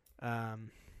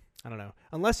 I don't know.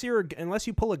 Unless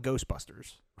you pull a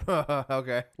Ghostbusters,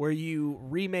 okay, where you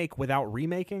remake without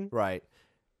remaking, right?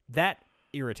 That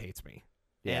irritates me.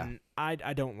 Yeah, and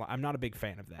I'm not a big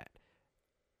fan of that.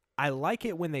 I like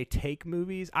it when they take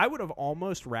movies. I would have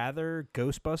almost rather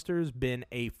Ghostbusters been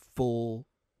a full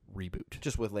reboot,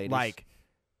 just with ladies. Like,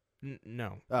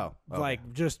 no, okay.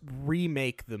 Like just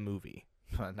remake the movie.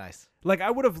 Nice. Like I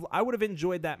would have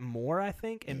enjoyed that more, I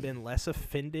think, and been less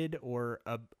offended or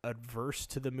adverse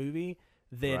to the movie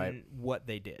than what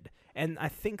they did. And I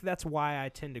think that's why I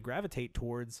tend to gravitate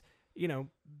towards,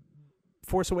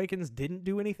 Force Awakens didn't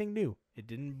do anything new. It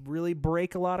didn't really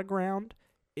break a lot of ground.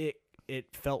 It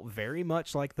felt very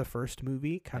much like the first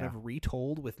movie, kind of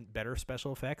retold with better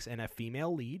special effects and a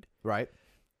female lead. Right.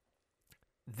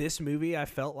 This movie, I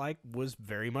felt like, was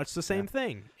very much the same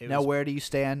thing. Now, where do you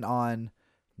stand on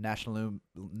National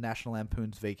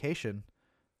Lampoon's Vacation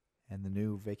and the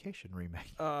new Vacation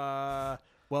remake?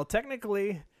 Well,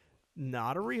 technically,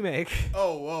 not a remake.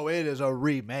 Oh, it is a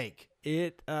remake.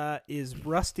 It is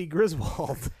Rusty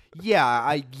Griswold. Yeah.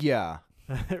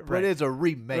 Right. But it's a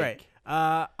remake. Right.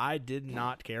 I did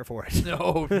not care for it.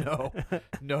 No.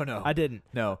 I didn't.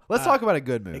 No. Let's talk about a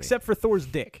good movie. Except for Thor's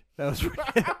dick.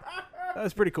 That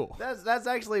was pretty cool. That's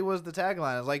actually was the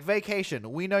tagline. It's like,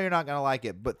 Vacation. We know you're not going to like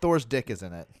it, but Thor's dick is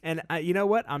in it. And you know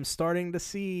what? I'm starting to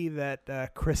see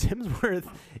that Chris Hemsworth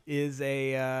is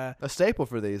a staple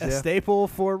for these. A staple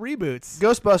for reboots.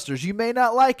 Ghostbusters. You may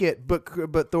not like it,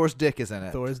 but Thor's dick is in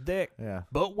it. Thor's dick. Yeah.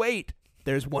 But wait,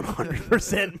 there's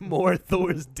 100% more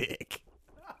Thor's dick.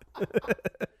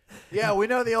 Yeah, we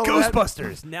know the old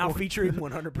Ghostbusters now featuring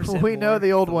 100%. We know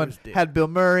the old one dick. had Bill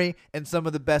Murray and some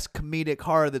of the best comedic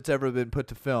horror that's ever been put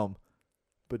to film.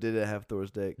 But did it have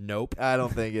Thor's dick? Nope. I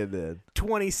don't think it did.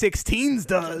 2016's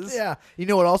does. Yeah. You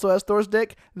know what also has Thor's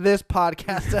dick? This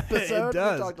podcast episode. It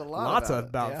does. We talked a lot Lots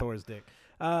about Thor's dick.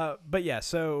 But yeah,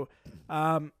 so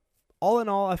all in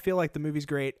all, I feel like the movie's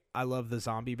great. I love the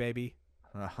zombie baby.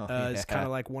 It's kind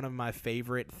of like one of my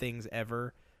favorite things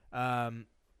ever.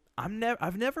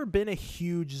 I've never been a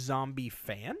huge zombie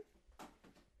fan.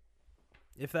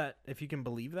 If you can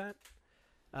believe that.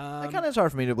 That kind of is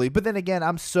hard for me to believe, but then again,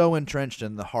 I'm so entrenched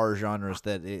in the horror genres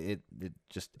that it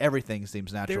just everything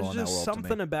seems natural in that world. There's just to me.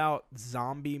 something about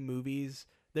zombie movies.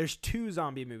 There's two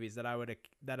zombie movies that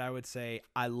I would say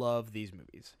I love these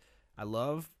movies. I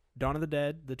love Dawn of the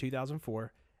Dead, the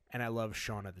 2004, and I love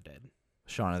Shaun of the Dead.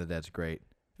 Shaun of the Dead's great.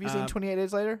 Have you seen 28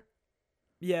 Days Later?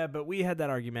 Yeah, but we had that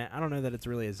argument. I don't know that it's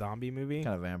really a zombie movie.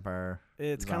 Kind of vampire.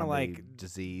 It's kind of like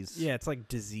disease. Yeah, it's like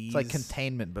disease. It's like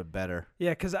Containment, but better.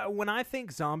 Yeah, because when I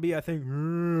think zombie, I think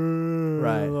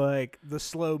like the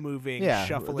slow moving,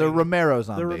 shuffling. The Romero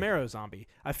zombie. The Romero zombie.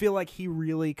 I feel like he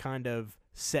really kind of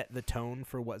set the tone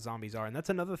for what zombies are, and that's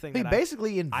another thing. He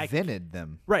basically invented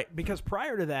them. Right, because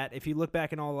prior to that, if you look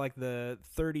back in all like the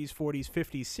 30s, 40s,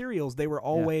 50s serials, they were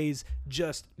always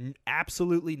just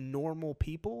absolutely normal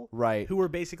people, right, who were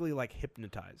basically like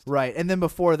hypnotized. Right, and then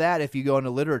before that, if you go into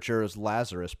literature, is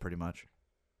Lazarus pretty much.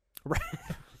 Right.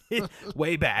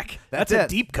 Way back. That's a it.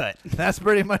 deep cut. That's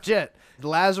pretty much it.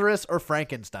 Lazarus or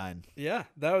Frankenstein. Yeah,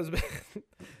 that was.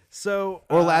 So.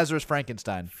 Or Lazarus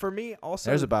Frankenstein. For me, also.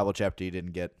 There's a Bible chapter you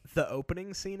didn't get. The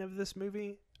opening scene of this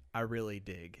movie, I really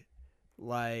dig.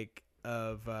 Like,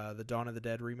 of the Dawn of the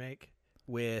Dead remake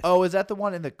with. Oh, is that the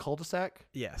one in the cul-de-sac?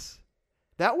 Yes.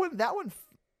 That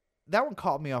one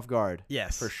caught me off guard.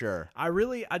 Yes. For sure. I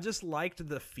just liked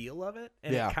the feel of it,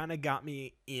 and Yeah. it kind of got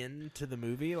me into the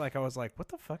movie. Like, I was like, what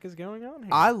the fuck is going on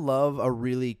here? I love a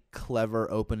really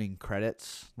clever opening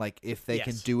credits. Like, if they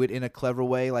can Yes. do it in a clever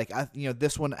way. Like,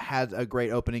 this one had a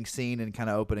great opening scene and kind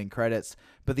of opening credits.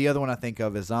 But the other one I think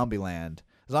of is Zombieland.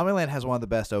 Zombieland has one of the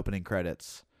best opening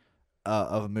credits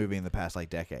of a movie in the past, like,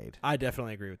 decade. I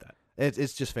definitely agree with that.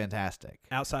 It's just fantastic.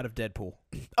 Outside of Deadpool.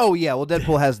 Oh, yeah. Well,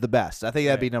 Deadpool has the best. I think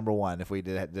that'd be Right. number one if we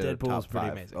did a Deadpool's top pretty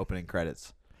 5 amazing. opening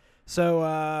credits. So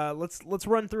let's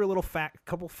run through a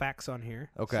couple facts on here.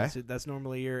 Okay. Since that's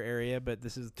normally your area, but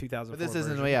this is 2004. But this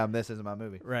isn't, version. this isn't my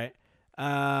movie. Right.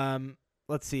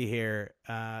 Let's see here.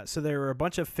 So there were a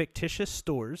bunch of fictitious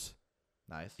stores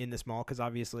Nice. in this mall because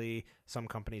obviously some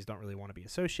companies don't really want to be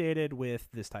associated with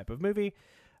this type of movie.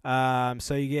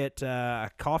 So you get a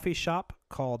coffee shop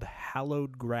called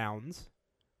Hallowed Grounds,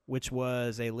 which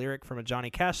was a lyric from a Johnny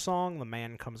Cash song, "The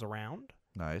Man Comes Around,"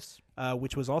 Nice.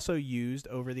 which was also used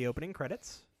over the opening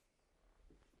credits.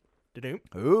 Da-doom.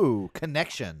 Ooh,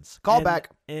 connections. Callback.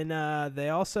 And they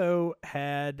also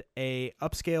had a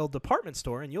upscale department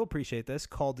store, and you'll appreciate this,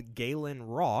 called Galen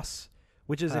Ross,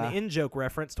 which is an in-joke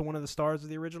reference to one of the stars of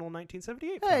the original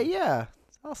 1978 film. Hey, yeah.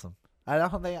 It's awesome. I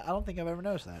don't think I've ever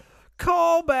noticed that.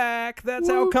 Callback. That's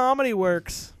how comedy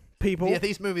works, people. Yeah,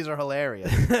 these movies are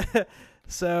hilarious.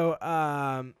 So,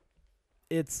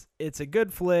 it's a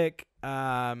good flick.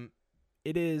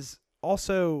 It is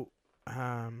also.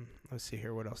 Let's see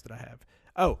here. What else did I have?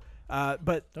 Oh,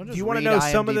 but Don't do just you want to read know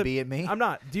some of the? IMDb at me. I'm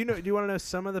not. Do you want to know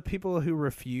some of the people who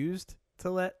refused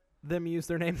to let them use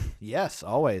their name? Yes,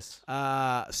 always.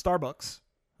 Starbucks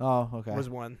Oh, okay. was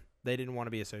one. They didn't want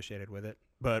to be associated with it.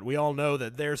 But we all know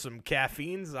that there's some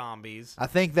caffeine zombies. I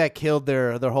think that killed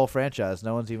their whole franchise.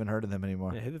 No one's even heard of them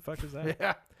anymore. Yeah, who the fuck is that?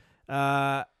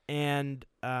 Yeah. And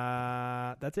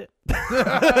that's it.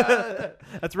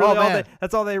 That's really all. man.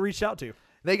 That's all they reached out to.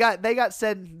 They got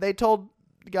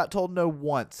got told no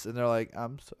once, and they're like,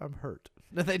 I'm hurt.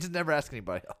 They just never ask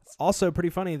anybody else. Also, pretty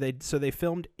funny. They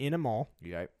filmed in a mall,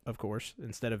 Yeah. of course,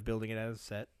 instead of building it as a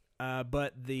set.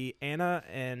 But the Anna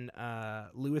and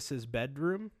Lewis's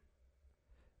bedroom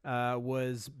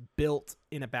was built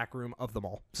in a back room of the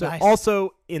mall. So Nice.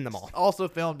 also in the mall. Also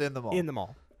filmed in the mall. In the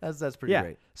mall. That's pretty Yeah.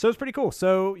 great. So it's pretty cool.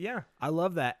 So yeah, I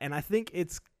love that. And I think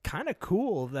it's kind of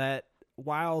cool that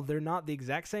while they're not the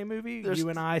exact same movie, There's- you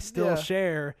and I still yeah.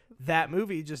 share that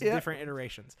movie, just Yeah. different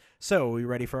iterations. So are we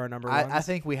ready for our number ones? I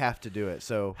think we have to do it.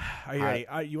 So Are you ready?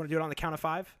 You want to do it on the count of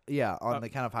 5? yeah, on the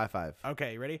count of high five.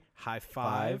 Okay, you ready? High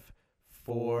 5,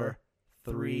 4,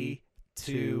 3,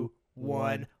 2,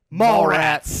 1.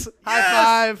 Mallrats. High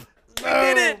five. We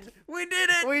did it! We did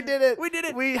it! We did it. We did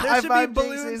it! We there should be high-fived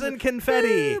balloons Jinxies. and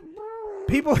confetti.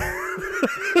 People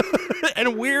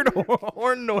and weird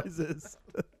horn noises.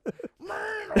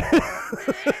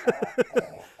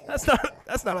 That's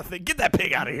not a thing. Get that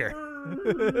pig out of here.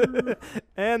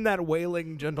 And that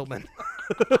wailing gentleman.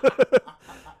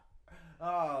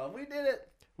 Oh, we did it.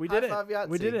 We did High five, it.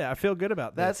 We Yahtzee. did it. I feel good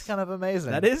about this. That's kind of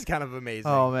amazing. That is kind of amazing.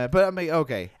 Oh man, but I mean,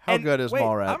 okay. How And good is wait,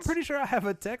 Mallrats? I'm pretty sure I have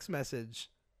a text message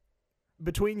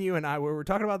between you and I where we're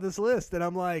talking about this list, and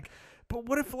I'm like, but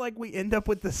what if like we end up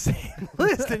with the same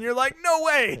list? And you're like, no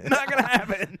way, not gonna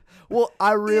happen. Well,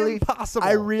 I really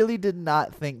Impossible. did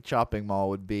not think Chopping Mall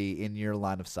would be in your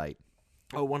line of sight.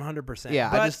 Oh, 100%.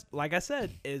 Yeah, but I just like I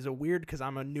said, is a weird because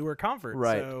I'm a newer convert.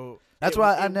 Right. So That's it,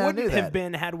 why it I never wouldn't knew have that.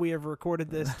 been had we have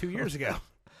recorded this 2 years ago.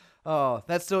 Oh,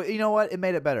 that's so. You know what? It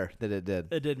made it better that it did.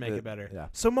 It did make it better. Yeah.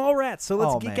 So Mallrats. So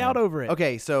let's Oh, geek man. out over it.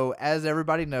 Okay, so as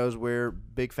everybody knows, we're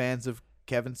big fans of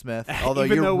Kevin Smith. Although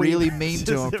Even you're though we- really mean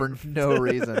to him for no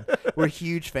reason. We're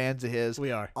huge fans of his.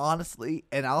 We are. Honestly,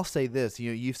 and I'll say this,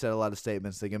 you've said a lot of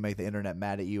statements that can make the internet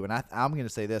mad at you, and I'm going to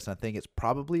say this, and I think it's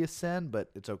probably a sin, but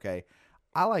it's okay.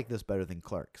 I like this better than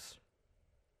Clerks.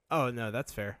 Oh no,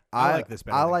 that's fair. I like this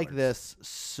better. I than like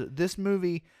Clerks. this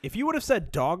movie. If you would have said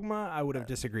Dogma, I would have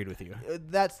disagreed with you.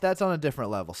 That's on a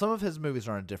different level. Some of his movies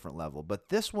are on a different level, but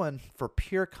this one, for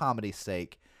pure comedy's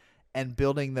sake, and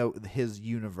building his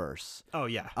universe. Oh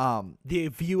yeah. The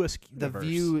View Askew. The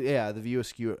View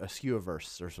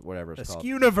Askewiverse or whatever it's called.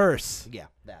 Askewniverse. Yeah,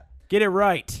 that. Get it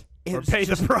right. Or pay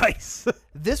the price.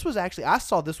 This was actually, I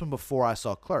saw this one before I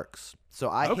saw Clerks. So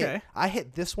I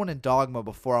hit this one in Dogma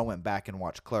before I went back and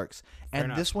watched Clerks.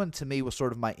 And this one to me was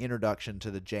sort of my introduction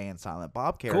to the Jay and Silent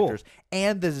Bob characters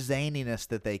and the zaniness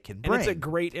that they can bring. And it's a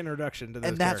great introduction to those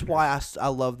And that's characters. why I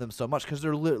love them so much, because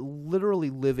they're literally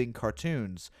living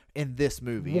cartoons in this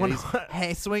movie. And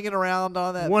he's swinging around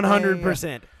on that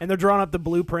 100%. And they're drawing up the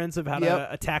blueprints of how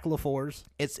to attack LaFours.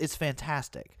 It's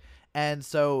fantastic. And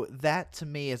so that to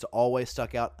me has always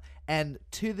stuck out. And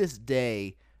to this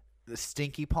day, the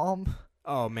Stinky Palm.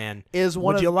 Oh man,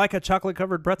 Would you like a chocolate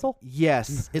covered pretzel?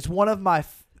 Yes, it's one of my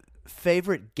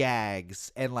favorite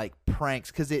gags and like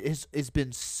pranks, because it's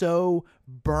been so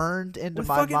burned into With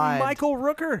my fucking mind. Michael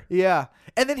Rooker. Yeah,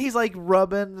 and then he's like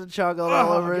rubbing the chocolate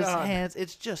all over his hands.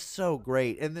 It's just so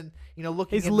great. And then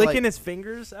he's licking his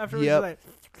fingers afterwards. Yep. Like,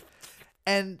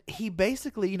 and he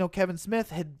basically, Kevin Smith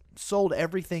had sold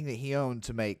everything that he owned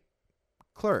to make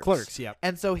Clerks. Yep.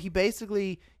 And so he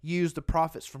basically used the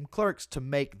profits from Clerks to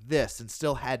make this and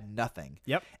still had nothing.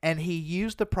 Yep. And he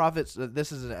used the profits.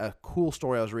 This is a cool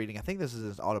story I was reading. I think this is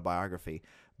his autobiography.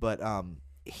 But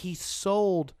he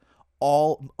sold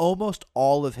almost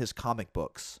all of his comic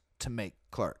books to make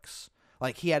Clerks.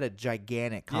 Like, he had a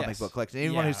gigantic comic book collection.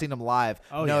 Anyone who's seen him live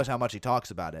knows how much he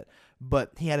talks about it.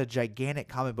 But he had a gigantic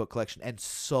comic book collection and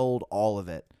sold all of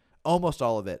it, almost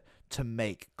all of it, to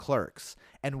make Clerks.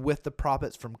 And with the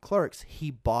profits from Clerks,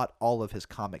 he bought all of his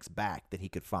comics back that he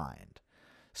could find.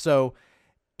 So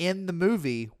in the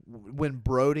movie, when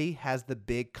Brody has the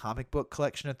big comic book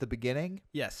collection at the beginning,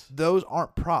 yes, those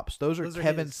aren't props. Those are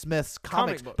Kevin Smith's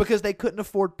comics because they couldn't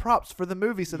afford props for the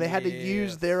movie, so they had to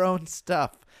use their own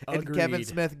stuff. Agreed. And Kevin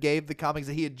Smith gave the comics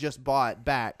that he had just bought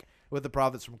back with the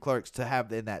profits from Clerks to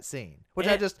have in that scene, which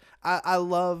I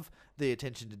love the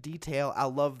attention to detail. I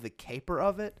love the caper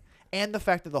of it. And the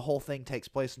fact that the whole thing takes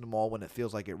place in the mall when it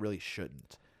feels like it really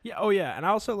shouldn't. Yeah. Oh, yeah. And I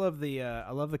also love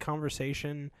the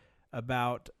conversation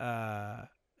about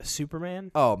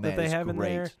Superman. Oh man, that they have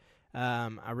great. in there.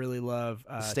 I really love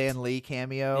the Stan Lee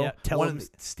cameo. Yeah. Tell him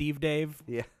Steve Dave.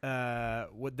 Yeah.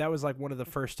 That was like one of the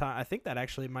first time. I think that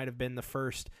actually might have been the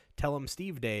first Tell him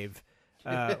Steve Dave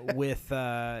with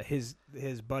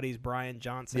his buddies Brian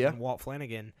Johnson and Walt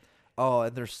Flanagan. Oh,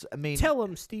 and Tell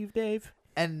him Steve Dave.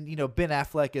 And, Ben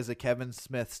Affleck is a Kevin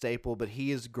Smith staple, but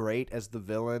he is great as the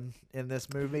villain in this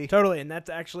movie. Totally, and that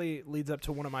actually leads up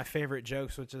to one of my favorite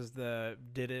jokes, which is the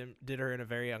did her in a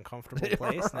very uncomfortable place.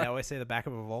 Right. And they always say the back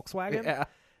of a Volkswagen. Yeah.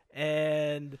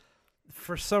 And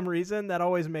for some reason, that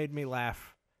always made me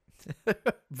laugh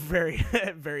very,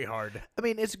 very hard. I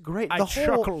mean, it's great. I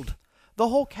chuckled. The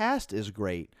whole cast is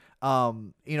great. I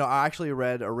actually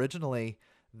read originally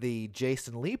the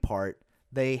Jason Lee part.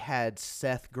 They had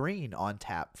Seth Green on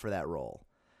tap for that role.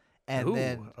 And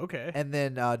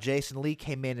then Jason Lee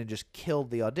came in and just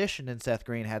killed the audition, and Seth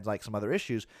Green had like some other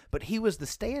issues. But he was the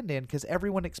stand-in because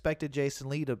everyone expected Jason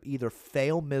Lee to either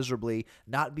fail miserably,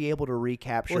 not be able to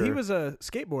recapture. Well, he was a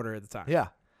skateboarder at the time. Yeah.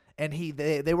 And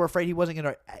they were afraid he wasn't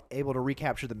going to able to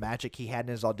recapture the magic he had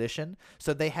in his audition.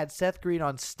 So they had Seth Green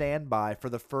on standby for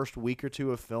the first week or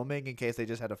two of filming in case they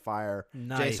just had to fire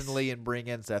Jason Lee and bring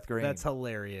in Seth Green. That's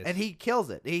hilarious. And he kills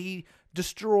it. He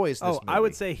destroys this movie. I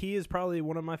would say he is probably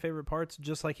one of my favorite parts,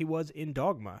 just like he was in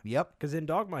Dogma. Yep. Because in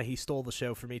Dogma, he stole the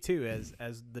show for me, too,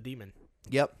 as the demon.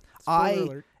 Yep. Spoiler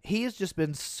alert. He has just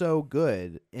been so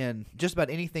good in just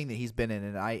about anything that he's been in,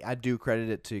 and I do credit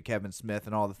it to Kevin Smith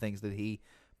and all the things that he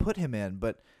put him in.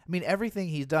 But I mean, everything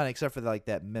he's done except for like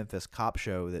that Memphis Cop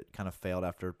show that kind of failed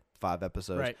after 5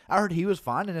 episodes. Right. I heard he was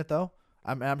fine in it though.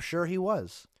 I'm sure he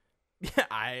was. Yeah,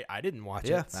 I didn't watch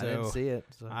it. So I didn't see it.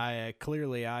 So.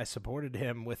 I supported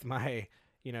him with my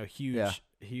huge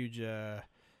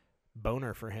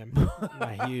boner for him.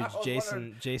 My huge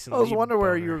Jason. I was wondering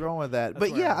where boner. you were going with that.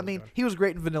 That's but yeah, I mean, he was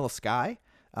great in Vanilla Sky,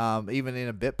 even in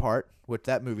a bit part, which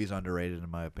that movie's underrated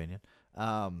in my opinion.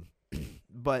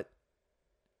 But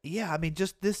yeah, I mean,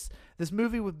 just this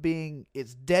movie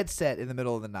it's dead set in the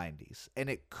middle of the 90s, and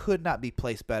it could not be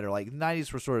placed better. Like, the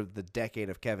 90s were sort of the decade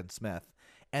of Kevin Smith,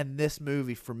 and this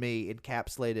movie, for me,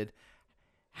 encapsulated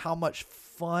how much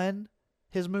fun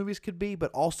his movies could be,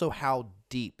 but also how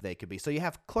deep they could be. So you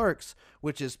have Clerks,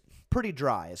 which is pretty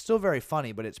dry. It's still very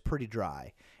funny, but it's pretty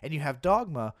dry. And you have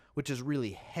Dogma, which is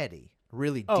really heady.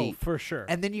 Really deep. Oh, for sure.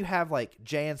 And then you have like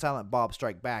Jay and Silent Bob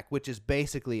Strike Back, which is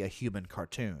basically a human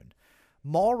cartoon.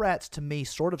 Mallrats to me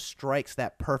sort of strikes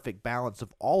that perfect balance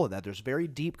of all of that. There's very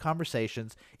deep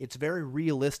conversations. It's very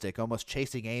realistic, almost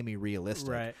Chasing Amy realistic.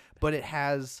 Right. But it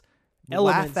has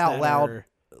Elements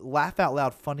laugh out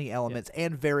loud funny elements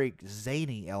and very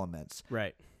zany elements.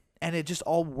 Right. and it just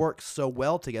all works so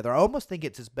well together. I almost think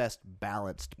it's his best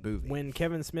balanced movie. When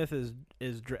Kevin Smith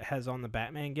has on the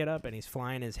Batman getup and he's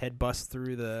flying, his head busts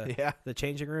through the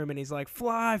changing room, and he's like,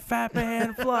 "Fly, fat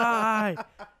man, fly!"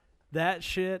 That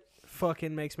shit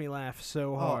fucking makes me laugh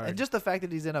so hard. And just the fact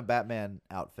that he's in a Batman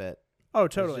outfit. Oh,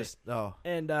 totally. Just, oh.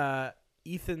 And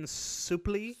Ethan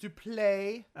Suplee,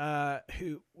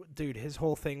 who, dude, his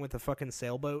whole thing with the fucking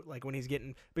sailboat, like when he's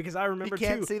getting, because I remember you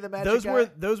can't too, see the magic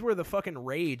those were the fucking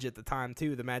rage at the time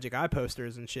too, the Magic Eye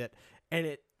posters and shit, and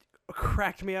it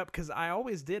cracked me up because I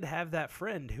always did have that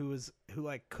friend who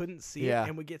like couldn't see it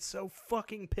and would get so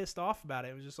fucking pissed off about it.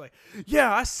 It was just like,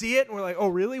 yeah, I see it, and we're like, oh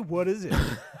really? What is it?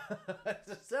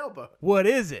 It's a sailboat. What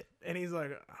is it? And he's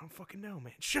like, I don't fucking know,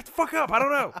 man. Shut the fuck up. I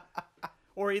don't know.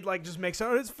 Or he'd like just make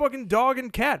it's fucking dog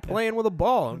and cat playing with a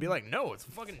ball and be like, no, it's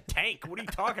a fucking tank. What are you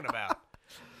talking about?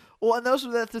 Well, and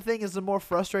that's the thing is the more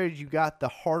frustrated you got, the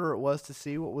harder it was to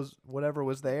see whatever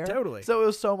was there. Totally. So it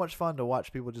was so much fun to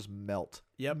watch people just melt.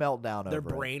 Yep. Melt down Their over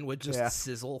brain it. would just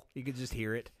sizzle. You could just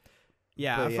hear it.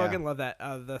 Yeah, But I fucking love that.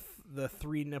 The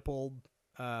three-nippled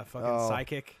fucking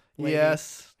psychic lady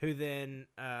who then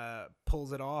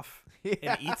pulls it off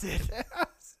and eats it.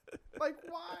 Like,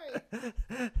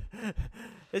 why?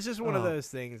 It's just one of those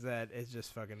things that is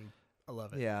just fucking, I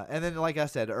love it. Yeah, and then like I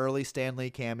said, early Stan Lee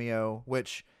cameo,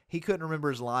 which he couldn't remember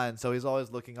his lines, so he's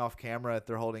always looking off camera if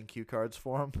they're holding cue cards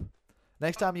for him.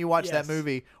 Next time you watch that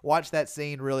movie, watch that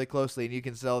scene really closely, and you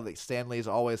can tell that Stan Lee is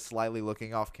always slightly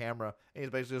looking off camera, and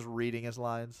he's basically just reading his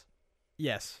lines.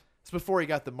 Yes. It's before he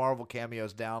got the Marvel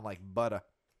cameos down like butter.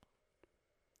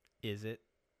 Is it?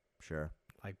 Sure.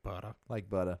 Like butter. Like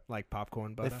butter. Like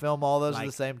popcorn butter. They film all those at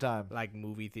the same time. Like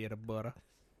movie theater butter.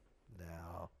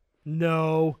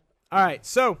 No. All right,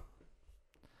 so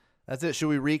that's it. Should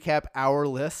we recap our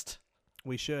list?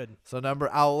 We should. So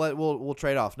we'll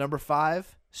trade off. Number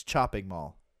 5 is Chopping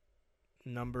Mall.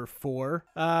 Number 4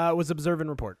 was Observe and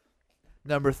Report.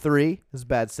 Number 3 is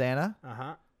Bad Santa.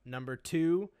 Number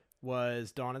 2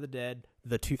 was Dawn of the Dead,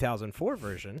 the 2004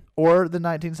 version, or the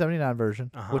 1979 version,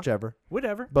 whichever.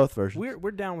 Whatever. Both versions.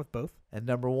 We're down with both. And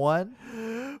number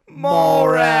 1,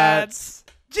 Mallrats.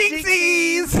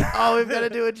 Jinxies! Oh, we've got to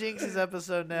do a Jinxies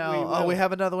episode now. We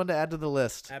have another one to add to the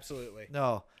list. Absolutely.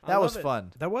 No, that was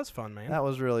fun. That was fun, man. That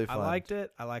was really fun. I liked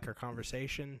it. I like our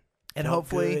conversation. And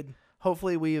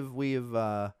hopefully we've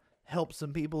helped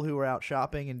some people who are out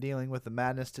shopping and dealing with the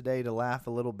madness today to laugh a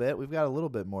little bit. We've got a little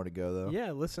bit more to go, though.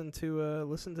 Yeah, listen to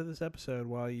this episode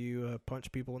while you punch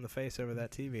people in the face over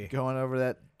that TV. Going over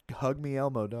that Hug Me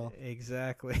Elmo doll.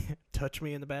 Exactly. Touch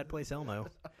me in the bad place, Elmo.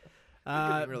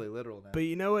 Getting really literal now. But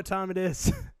you know what time it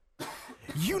is?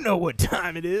 You know what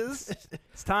time it is.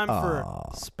 It's time for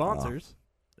sponsors.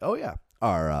 Oh, yeah.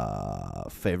 Our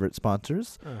favorite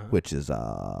sponsors, which is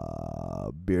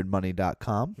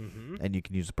beardmoney.com. And you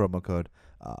can use the promo code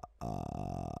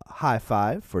High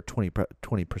Five for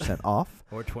 20% off.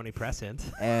 Or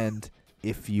 20%. And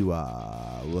if you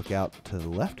look out to the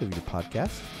left of your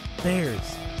podcast,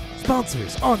 there's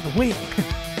sponsors on the wing.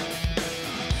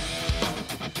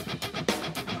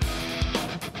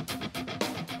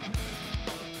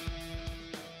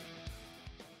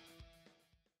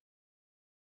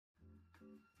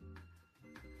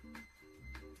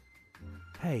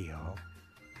 Hey, y'all.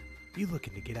 You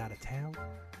looking to get out of town?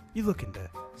 You looking to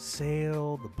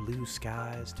sail the blue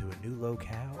skies to a new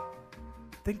locale?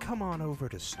 Then come on over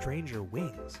to Stranger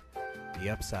Wings, the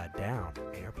upside-down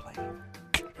airplane.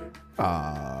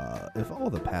 If all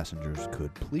the passengers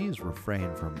could please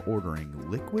refrain from ordering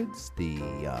liquids, the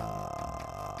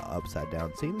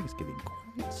upside-down ceiling is getting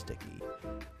quite sticky.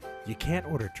 You can't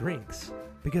order drinks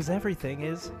because everything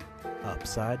is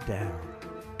upside down.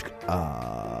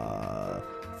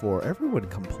 For everyone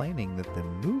complaining that the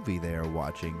movie they are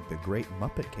watching, The Great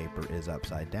Muppet Caper, is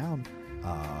upside down,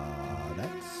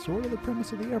 that's sort of the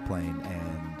premise of the airplane.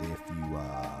 And if you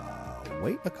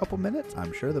wait a couple minutes,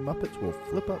 I'm sure the Muppets will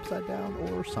flip upside down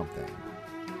or something.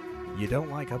 You don't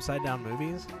like upside down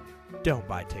movies? Don't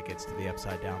buy tickets to the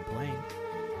upside down plane.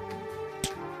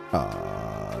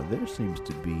 There seems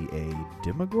to be a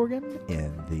Demogorgon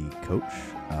in the coach.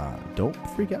 Don't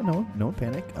freak out, no one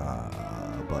panic.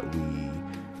 But we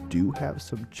do have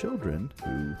some children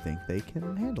who think they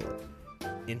can handle it.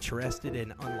 Interested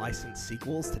in unlicensed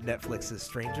sequels to Netflix's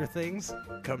Stranger Things?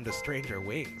 Come to Stranger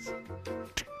Wings.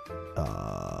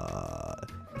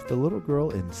 If the little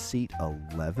girl in seat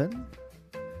 11...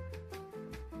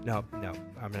 No, I'm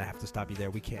going to have to stop you there.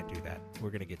 We can't do that.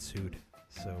 We're going to get sued.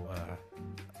 So,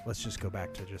 let's just go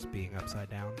back to just being upside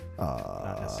down.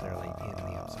 Not necessarily in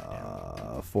the upside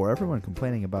down. For everyone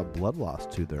complaining about blood loss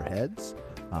to their heads,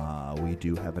 We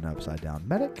do have an upside down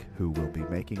medic who will be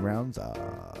making rounds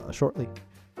shortly.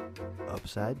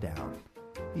 Upside down,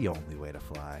 the only way to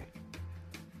fly.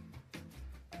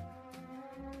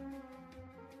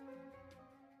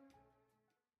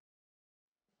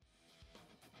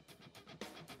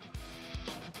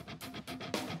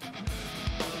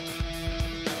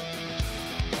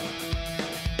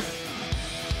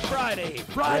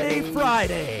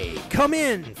 Friday. Come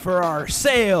in for our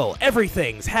sale.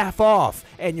 Everything's half off,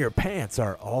 and your pants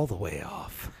are all the way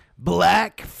off.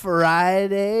 Black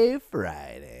Friday.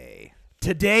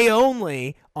 Today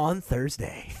only on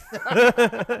Thursday.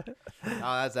 Oh,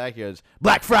 that's accurate. It's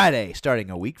Black Friday, starting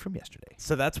a week from yesterday.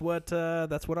 So that's what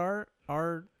our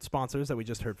sponsors that we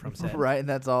just heard from said. Right, and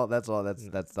that's all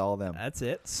them. That's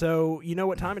it. So you know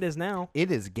what time it is now?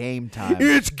 It is game time.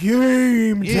 It's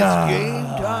game time. It's game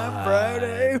time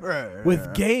Friday.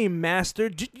 With Game Master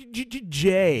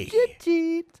Jay.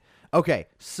 Okay,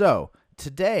 so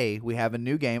today we have a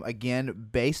new game, again,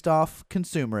 based off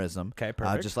consumerism. Okay,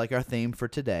 perfect. Just like our theme for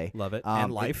today. Love it.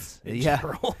 And life in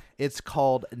general. It's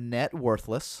called Net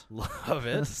Worthless. Love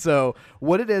it. So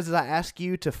what it is I ask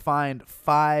you to find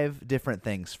 5 different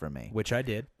things for me. Which I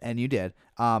did. And you did.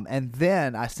 And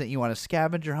then I sent you on a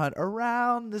scavenger hunt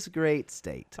around this great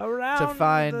state. Around to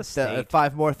find the state.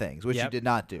 5 more things, which Yep. you did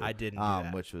not do. I didn't do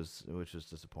that. Which was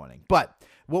disappointing. But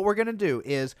what we're going to do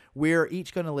is we're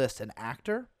each going to list an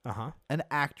actor, Uh-huh. an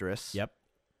actress, Yep.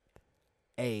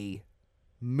 a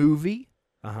movie,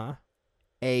 Uh-huh.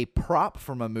 a prop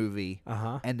from a movie,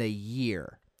 Uh-huh. and a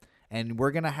year. And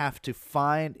we're going to have to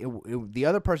find the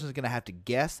other person is going to have to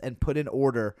guess and put in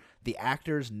order the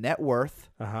actor's net worth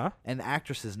Uh-huh. and the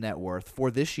actress's net worth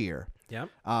for this year. Yep.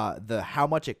 How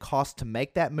much it cost to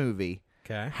make that movie,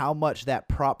 Okay. how much that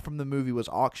prop from the movie was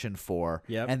auctioned for,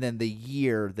 Yep. and then the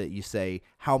year that you say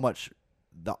how much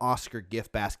the Oscar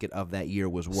gift basket of that year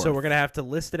was worth. So we're going to have to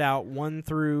list it out 1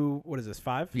 through, what is this,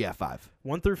 5? Yeah, 5.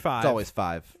 1 through 5. It's always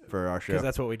 5 for our show. Because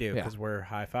that's what we do, Yeah. because we're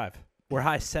high 5. We're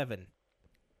high 7.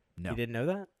 No. You didn't know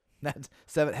that? That's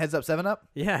 7 heads up, 7 up.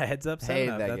 Yeah, heads up, 7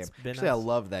 Hated up. that That's game. been Actually, I us.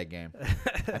 love that game.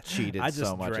 I cheated I just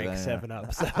so much. drank of that. 7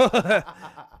 up.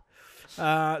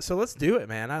 So let's do it,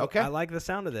 man. Okay. I like the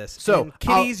sound of this. So, And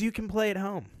kiddies, you can play at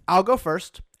home. I'll go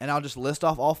first, and I'll just list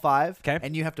off all 5. 'Kay.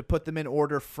 And you have to put them in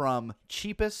order from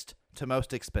cheapest to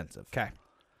most expensive. Okay.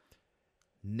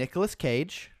 Nicolas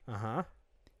Cage, Uh-huh.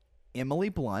 Emily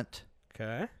Blunt,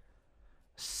 Okay.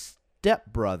 Step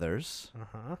Brothers,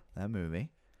 Uh-huh. that movie,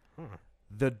 Huh.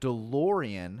 The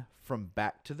DeLorean from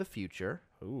Back to the Future,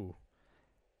 Ooh.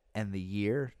 and the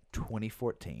year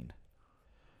 2014.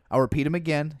 I'll repeat them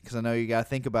again because I know you got to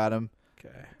think about them.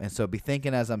 Okay. And so be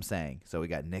thinking as I'm saying. So we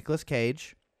got Nicolas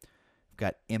Cage, we've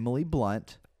got Emily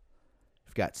Blunt,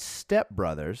 we've got Step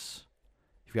Brothers,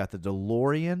 you've got the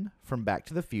DeLorean from Back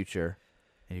to the Future,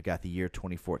 and you've got the year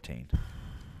 2014.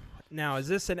 Now, is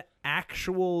this an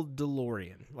actual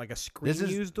DeLorean? Like a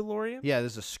screen-used DeLorean? Yeah,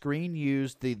 there's a screen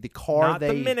used, the car Not they...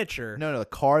 the miniature. No, the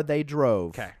car they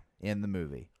drove 'Kay. in the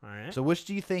movie. All right. So which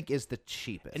do you think is the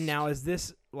cheapest? And now, is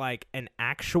this like an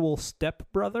actual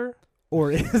stepbrother? Or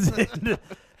is it...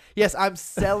 Yes, I'm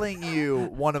selling you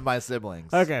one of my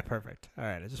siblings. Okay, perfect. All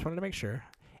right, I just wanted to make sure.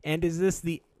 And is this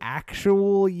the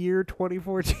actual year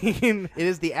 2014? It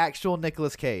is the actual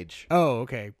Nicolas Cage. Oh,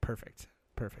 okay, perfect.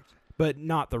 But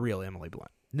not the real Emily Blunt.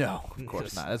 No, of course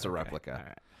Just- not. That's a okay,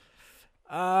 replica.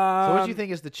 all right. So what do you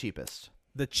think is the cheapest?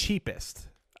 The cheapest.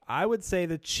 I would say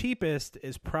the cheapest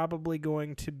is probably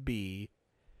going to be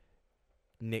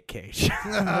Nick Cage.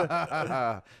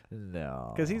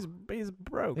 No. Because he's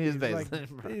broke. He's basically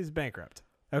he's bankrupt.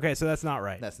 Okay, so that's not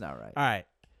right. That's not right. All right.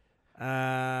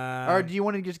 Or do you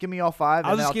want to just give me all 5?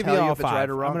 I'll and just I'll give tell you all if it's 5. right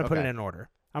or wrong? I'm going to put it Okay. in order.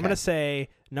 I'm Okay. going to say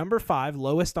number 5,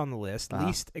 lowest on the list, Uh-huh.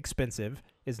 least expensive,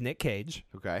 is Nick Cage.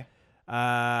 Okay.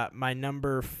 My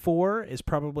number 4 is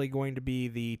probably going to be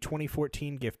the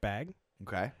 2014 gift bag.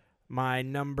 Okay. My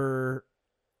number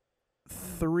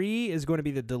 3 is going to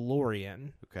be the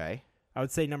DeLorean. Okay. I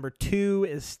would say number 2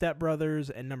 is Step Brothers,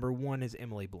 and number 1 is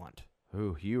Emily Blunt.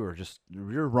 Ooh, you're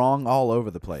wrong all over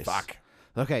the place. Fuck.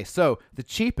 Okay, so the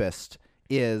cheapest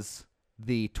is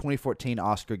the 2014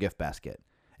 Oscar gift basket.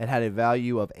 It had a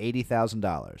value of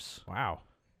 $80,000. Wow.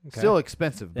 Okay. Still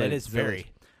expensive, but That it's is very.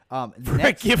 for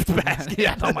a gift basket.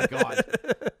 Yeah. Oh my god.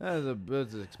 That's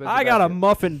an expensive. I got a basket.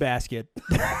 muffin basket.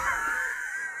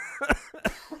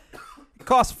 It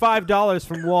costs $5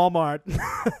 from Walmart.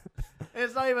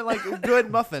 It's not even like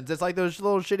good muffins. It's like those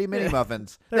little shitty mini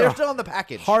muffins. They're They're still in the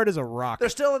package. Hard as a rock. They're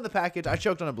still in the package. I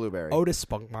choked on a blueberry. Otis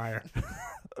Spunkmeyer.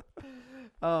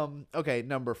 Okay,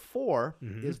 number 4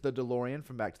 Mhm. is the DeLorean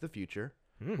from Back to the Future.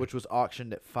 which was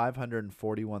auctioned at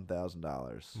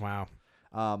 $541,000. Wow.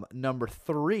 Number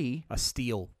 3, A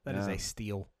steal. That is Yeah. a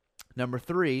steal. number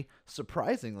 3,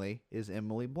 surprisingly, is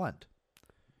Emily Blunt.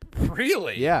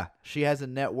 Really? Yeah, she has a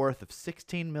net worth of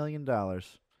 $16 million.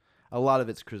 A lot of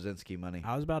it's Krasinski money.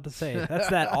 I was about to say that's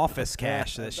that office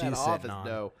cash that she's sitting on.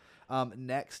 No.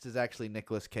 Next is actually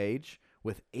Nicolas Cage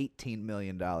with $18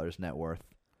 million net worth.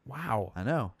 Wow. I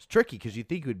know. It's tricky because you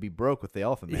think he would be broke with the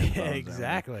Elephant Man. Yeah, phones and everything.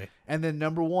 exactly. And then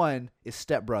number 1 is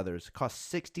Step Brothers.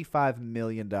 Cost $65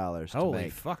 million to Holy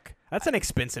make. fuck. That's an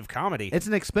expensive comedy. It's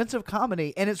an expensive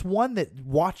comedy, and it's one that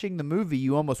watching the movie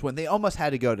you almost went. They almost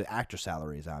had to go to actor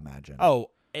salaries, I imagine.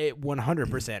 Oh,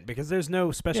 100% because there's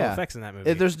no special Yeah. effects in that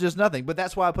movie. There's just nothing. But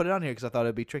that's why I put it on here because I thought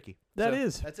it'd be tricky. That So,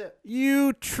 is. That's it.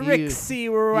 You tricksy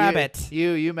rabbit.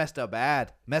 You messed up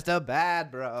bad. Messed up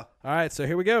bad, bro. All right, so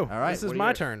here we go. All right, This is what are my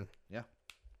yours? turn. Yeah.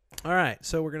 All right,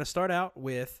 so we're going to start out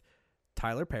with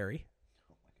Tyler Perry,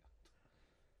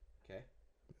 Okay.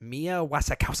 Mia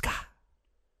Wasikowska,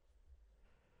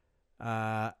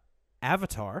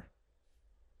 Avatar,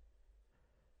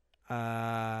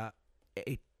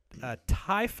 a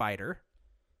TIE Fighter,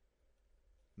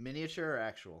 Miniature or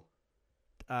actual?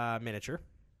 miniature,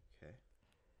 Okay.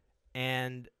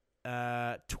 and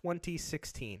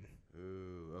 2016.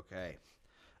 Ooh, okay.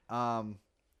 I'm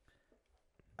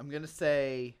gonna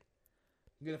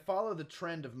follow the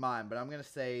trend of mine, but I'm gonna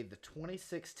say the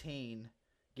 2016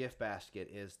 gift basket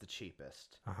is the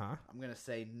cheapest. Uh-huh. I'm gonna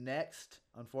say next,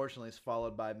 unfortunately, is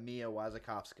followed by Mia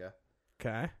Wasikowska.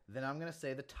 Okay. Then I'm gonna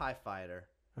say the TIE Fighter.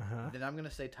 Uh-huh. Then I'm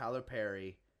gonna say Tyler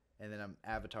Perry, and then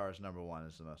Avatar's number 1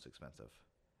 is the most expensive.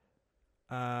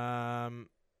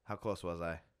 How close was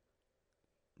I?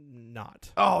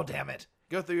 Not. Oh, damn it!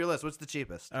 Go through your list. What's the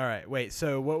cheapest? All right, wait.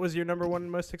 So what was your number 1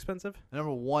 most expensive?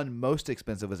 Number 1 most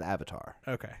expensive was Avatar.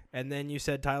 Okay. And then you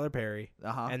said Tyler Perry.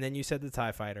 Uh-huh. And then you said the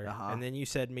TIE Fighter. Uh-huh. And then you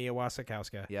said Mia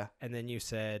Wasikowska. Yeah. And then you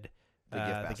said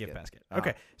The gift basket. Uh-huh.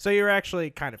 Okay. So you're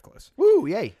actually kind of close. Woo!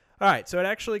 Yay! All right. So it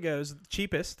actually goes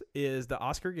cheapest is the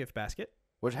Oscar gift basket,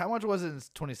 Which how much was it in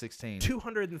 2016?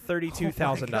 $232,000.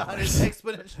 Oh my God, it's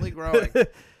exponentially growing.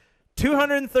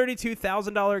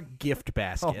 $232,000 gift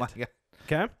basket. Oh my God!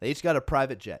 Okay. They each got a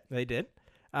private jet. They did.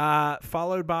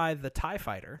 Followed by the TIE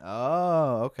Fighter,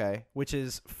 Oh, okay. which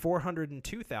is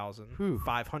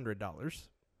 $402,500. Is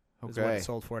what Okay. it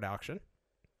sold for at auction.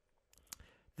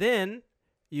 Then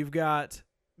you've got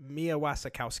Mia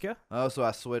Wasikowska. Oh, so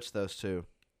I switched those two.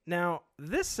 Now,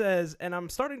 this says, and I'm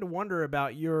starting to wonder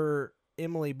about your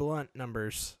Emily Blunt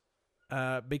numbers,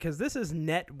 because this is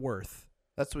net worth.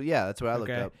 That's what I looked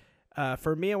Okay. up.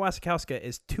 For Mia Wasikowska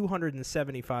is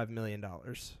 $275 million.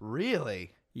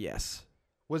 Really? Yes.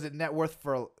 Was it net worth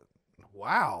for?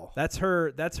 Wow. That's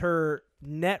her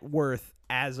net worth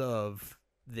as of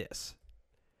this.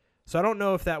 So I don't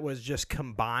know if that was just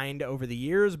combined over the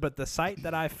years, but the site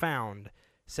that I found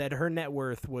said her net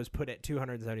worth was put at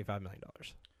 $275 million.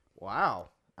 Wow.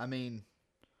 I mean,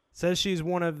 Says she's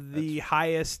one of the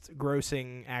highest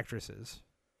grossing actresses.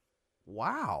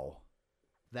 wow.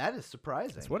 That is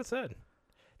surprising. That's what it said.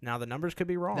 Now the numbers could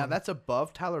be wrong. Now that's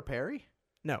above Tyler Perry?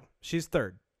 No, she's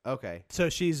third. Okay. So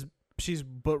she's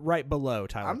right below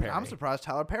Tyler Perry. I'm surprised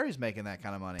Tyler Perry's making that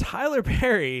kind of money. Tyler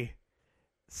Perry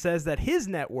says that his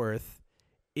net worth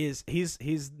is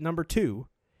he's number 2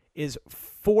 is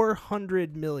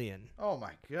 $400 million. Oh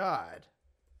my God.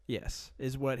 Yes,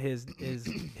 is what his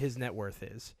net worth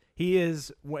is.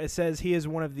 It says he is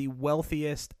one of the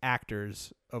wealthiest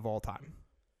actors of all time.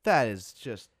 That is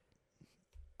just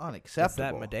That's unacceptable.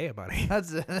 that Medea money. That's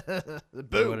That's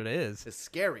boom. what it is. It's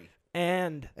scary.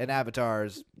 And And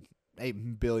Avatar's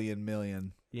 8 billion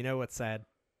million. you know what's sad?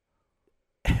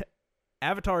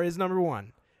 Avatar is number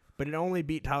 1, but it only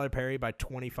beat Tyler Perry by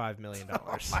 $25 million.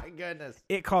 Oh my goodness.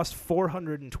 It cost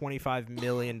 $425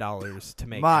 million to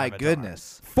make. My Avatar.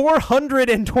 goodness.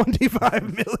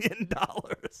 $425 million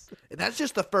And that's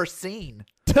just the first scene.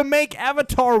 to make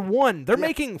Avatar 1. They're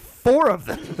making 4 of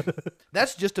them.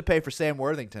 That's just to pay for Sam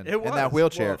Worthington It in was. that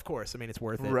wheelchair. Well, of course. I mean, it's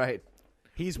worth it. Right.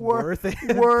 He's worth it.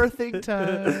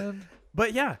 Worthington.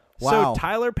 But yeah. Wow. So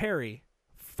Tyler Perry,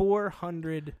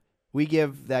 $400. We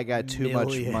give that guy too much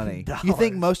 $1 money. million. You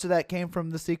think most of that came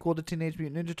from the sequel to Teenage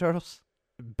Mutant Ninja Turtles?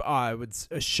 I would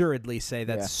assuredly say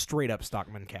that's Yeah. straight up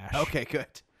Stockman cash. Okay,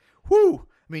 good. Whew.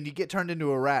 I mean, you get turned into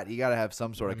a rat, you got to have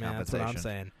some sort of That's compensation. what I'm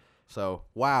saying. So,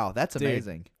 wow, that's Dude.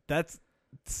 amazing. That's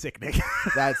sickening.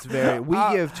 That's very. We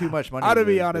give too much money. to to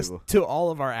be these honest, people. to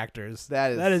all of our actors,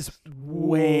 That is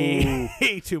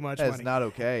way too much That's money. not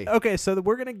okay. Okay, so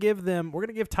we're gonna give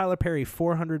Tyler Perry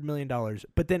 $400 million,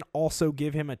 but then also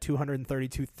give him a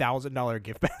 $232,000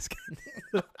 gift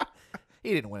basket.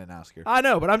 He didn't win an Oscar. I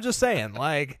know, but I'm just saying,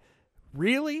 like,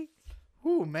 really?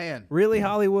 Ooh, man. Really,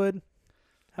 Hollywood?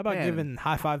 How about Man. giving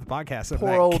High Five the podcast some of Poor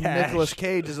that old cash? Nicolas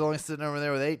Cage is only sitting over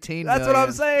there with 18 That's what I'm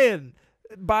million. saying.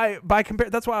 By compare,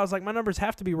 that's why I was like, my numbers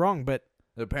have to be wrong, but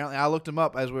Apparently, I looked him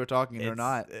up as we were talking. They're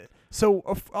not. So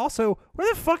also,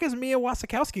 where the fuck is Mia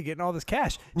Wasikowska getting all this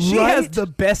cash? She has Right? the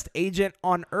best agent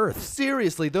on earth.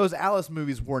 Seriously, those Alice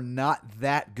movies were not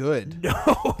that good.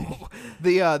 No.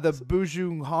 The Bu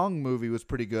Jung Hong movie was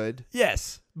pretty good.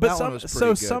 Yes, but That one was pretty so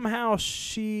good. somehow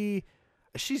she's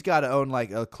She's got to own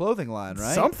like a clothing line,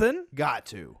 right? something Got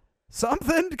to.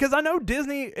 because I know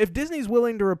Disney. If Disney's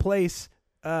willing to replace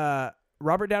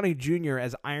Robert Downey Jr.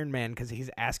 as Iron Man because he's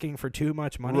asking for too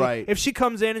much money, Right. If she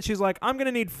comes in and she's like, "I'm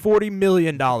gonna need $40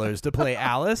 million to play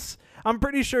Alice," I'm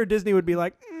pretty sure Disney would be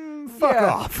like, "Fuck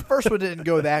off." First one didn't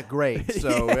go that great,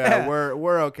 so Yeah.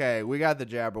 we're okay. We got the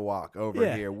Jabberwock over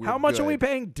Yeah. here. We're How much are good. we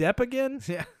paying Depp again?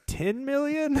 Yeah. $10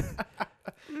 million.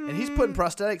 And he's putting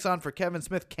prosthetics on for Kevin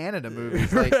Smith Canada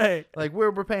movies. Like, Right. like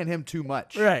we're paying him too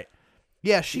much. Right.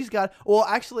 Yeah, she's got. Well,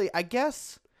 actually, I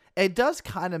guess it does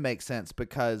kind of make sense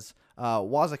because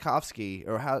Wasikowski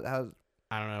or how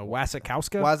I don't know.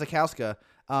 Wasikowska?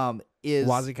 Wasikowska is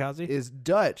Wazikazi? is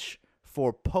Dutch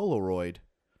for Polaroid.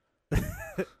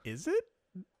 Is it?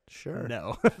 Sure.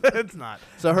 No, it's not.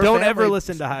 So her Don't family, ever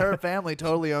listen to her family.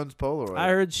 Totally owns Polaroid. I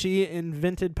heard she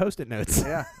invented Post-it notes.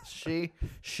 Yeah, she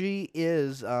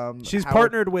is. She's Howard-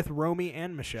 partnered with Romy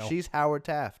and Michelle. She's Howard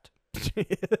Taft. She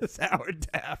is Howard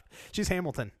Taft. She's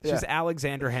Hamilton. Yeah. She's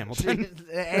Alexander Hamilton.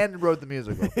 And wrote the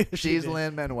musical. She's did.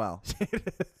 Lin-Manuel.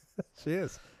 She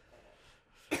is.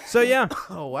 So yeah,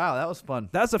 Oh wow, that was fun.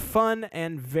 that's a fun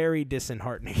and very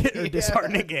disheartening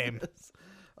game.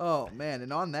 Oh man,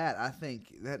 and on that, I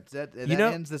think that know-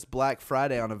 ends this Black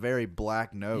Friday on a very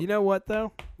black note. You know what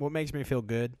though? What makes me feel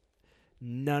good?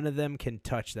 None of them can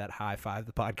touch that High Five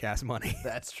the podcast money.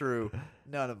 That's true.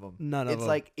 None of them. None of It's them.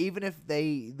 like even if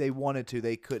they wanted to,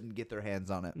 they couldn't get their hands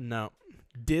on it. No.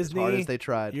 As Disney, hard as they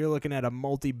tried. you're looking at a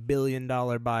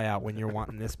multi-billion-dollar buyout when you're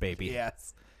wanting this baby.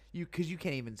 Yes. Because you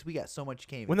can't even. We got so much. You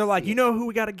can't even When they're like, see you it. know who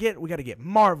we got to get? We got to get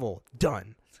Marvel.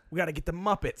 Done. We got to get the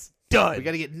Muppets. Done. we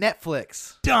got to get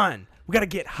Netflix. Done. We got to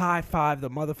get High Five the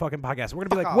motherfucking podcast. We're going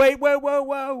to be Fuck like, off. wait,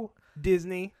 whoa.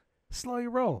 Disney, slow your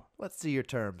roll. Let's see your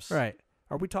terms. Right.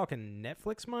 Are we talking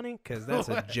Netflix money? Because that's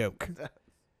a joke.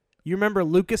 You remember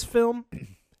Lucasfilm?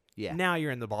 Yeah. Now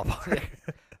you're in the ballpark.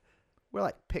 We're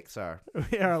like Pixar.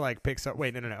 We are like Pixar.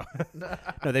 Wait, no.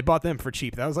 No, they bought them for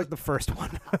cheap. That was like the first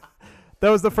one. That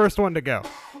was the first one to go.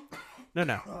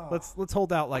 No. Let's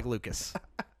hold out like Lucas.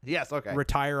 Yes. Okay.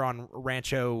 Retire on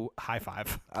Rancho High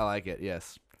Five. I like it.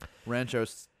 Yes. Rancho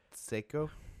Seco.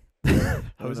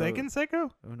 Jose Canseco?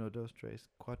 Uno, dos, tres,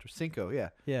 cuatro, cinco. Yeah.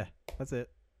 Yeah, that's it.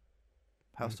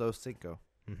 Paso cinco.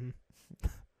 Mm-hmm.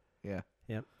 Yeah.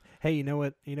 Yep. Hey, you know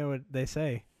what they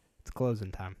say? It's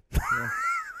closing time.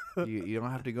 you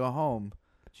don't have to go home.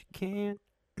 But you can't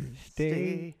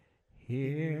stay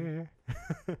here.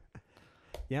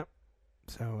 Yep.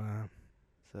 So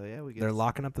So yeah, we get. they're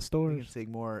locking up the We stores. can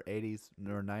sing more 80s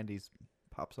or 90s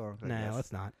pop songs. I No, guess.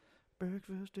 let's not.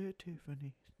 Breakfast at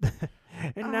Tiffany's.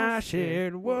 And I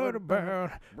said, what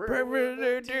about breakfast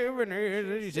at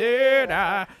Tiffany's? He said,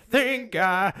 I think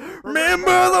I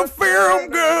remember the film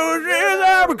goes, as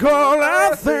I recall,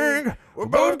 I think we're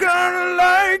both kind of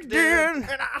liked it.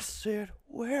 And I said,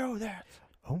 well, that's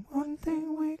one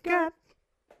thing we got.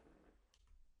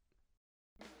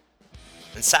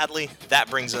 And sadly, that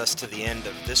brings us to the end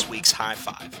of this week's High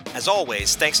Five. As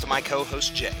always, thanks to my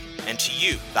co-host Jay, and to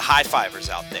you, the High Fivers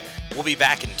out there. We'll be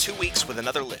back in 2 weeks with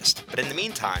another list, but in the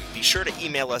meantime, be sure to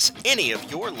email us any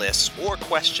of your lists or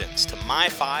questions to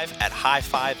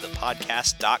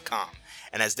my5@highfivethepodcast.com.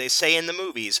 And as they say in the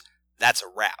movies, that's a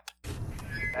wrap.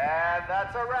 And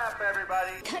that's a wrap,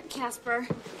 everybody. Cut, Casper.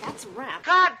 That's a wrap.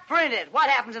 Cut! Print it! What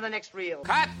happens in the next reel?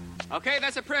 Cut! Okay,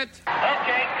 that's a print.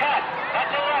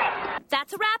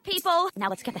 That's a wrap, people. Now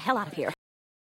let's get the hell out of here.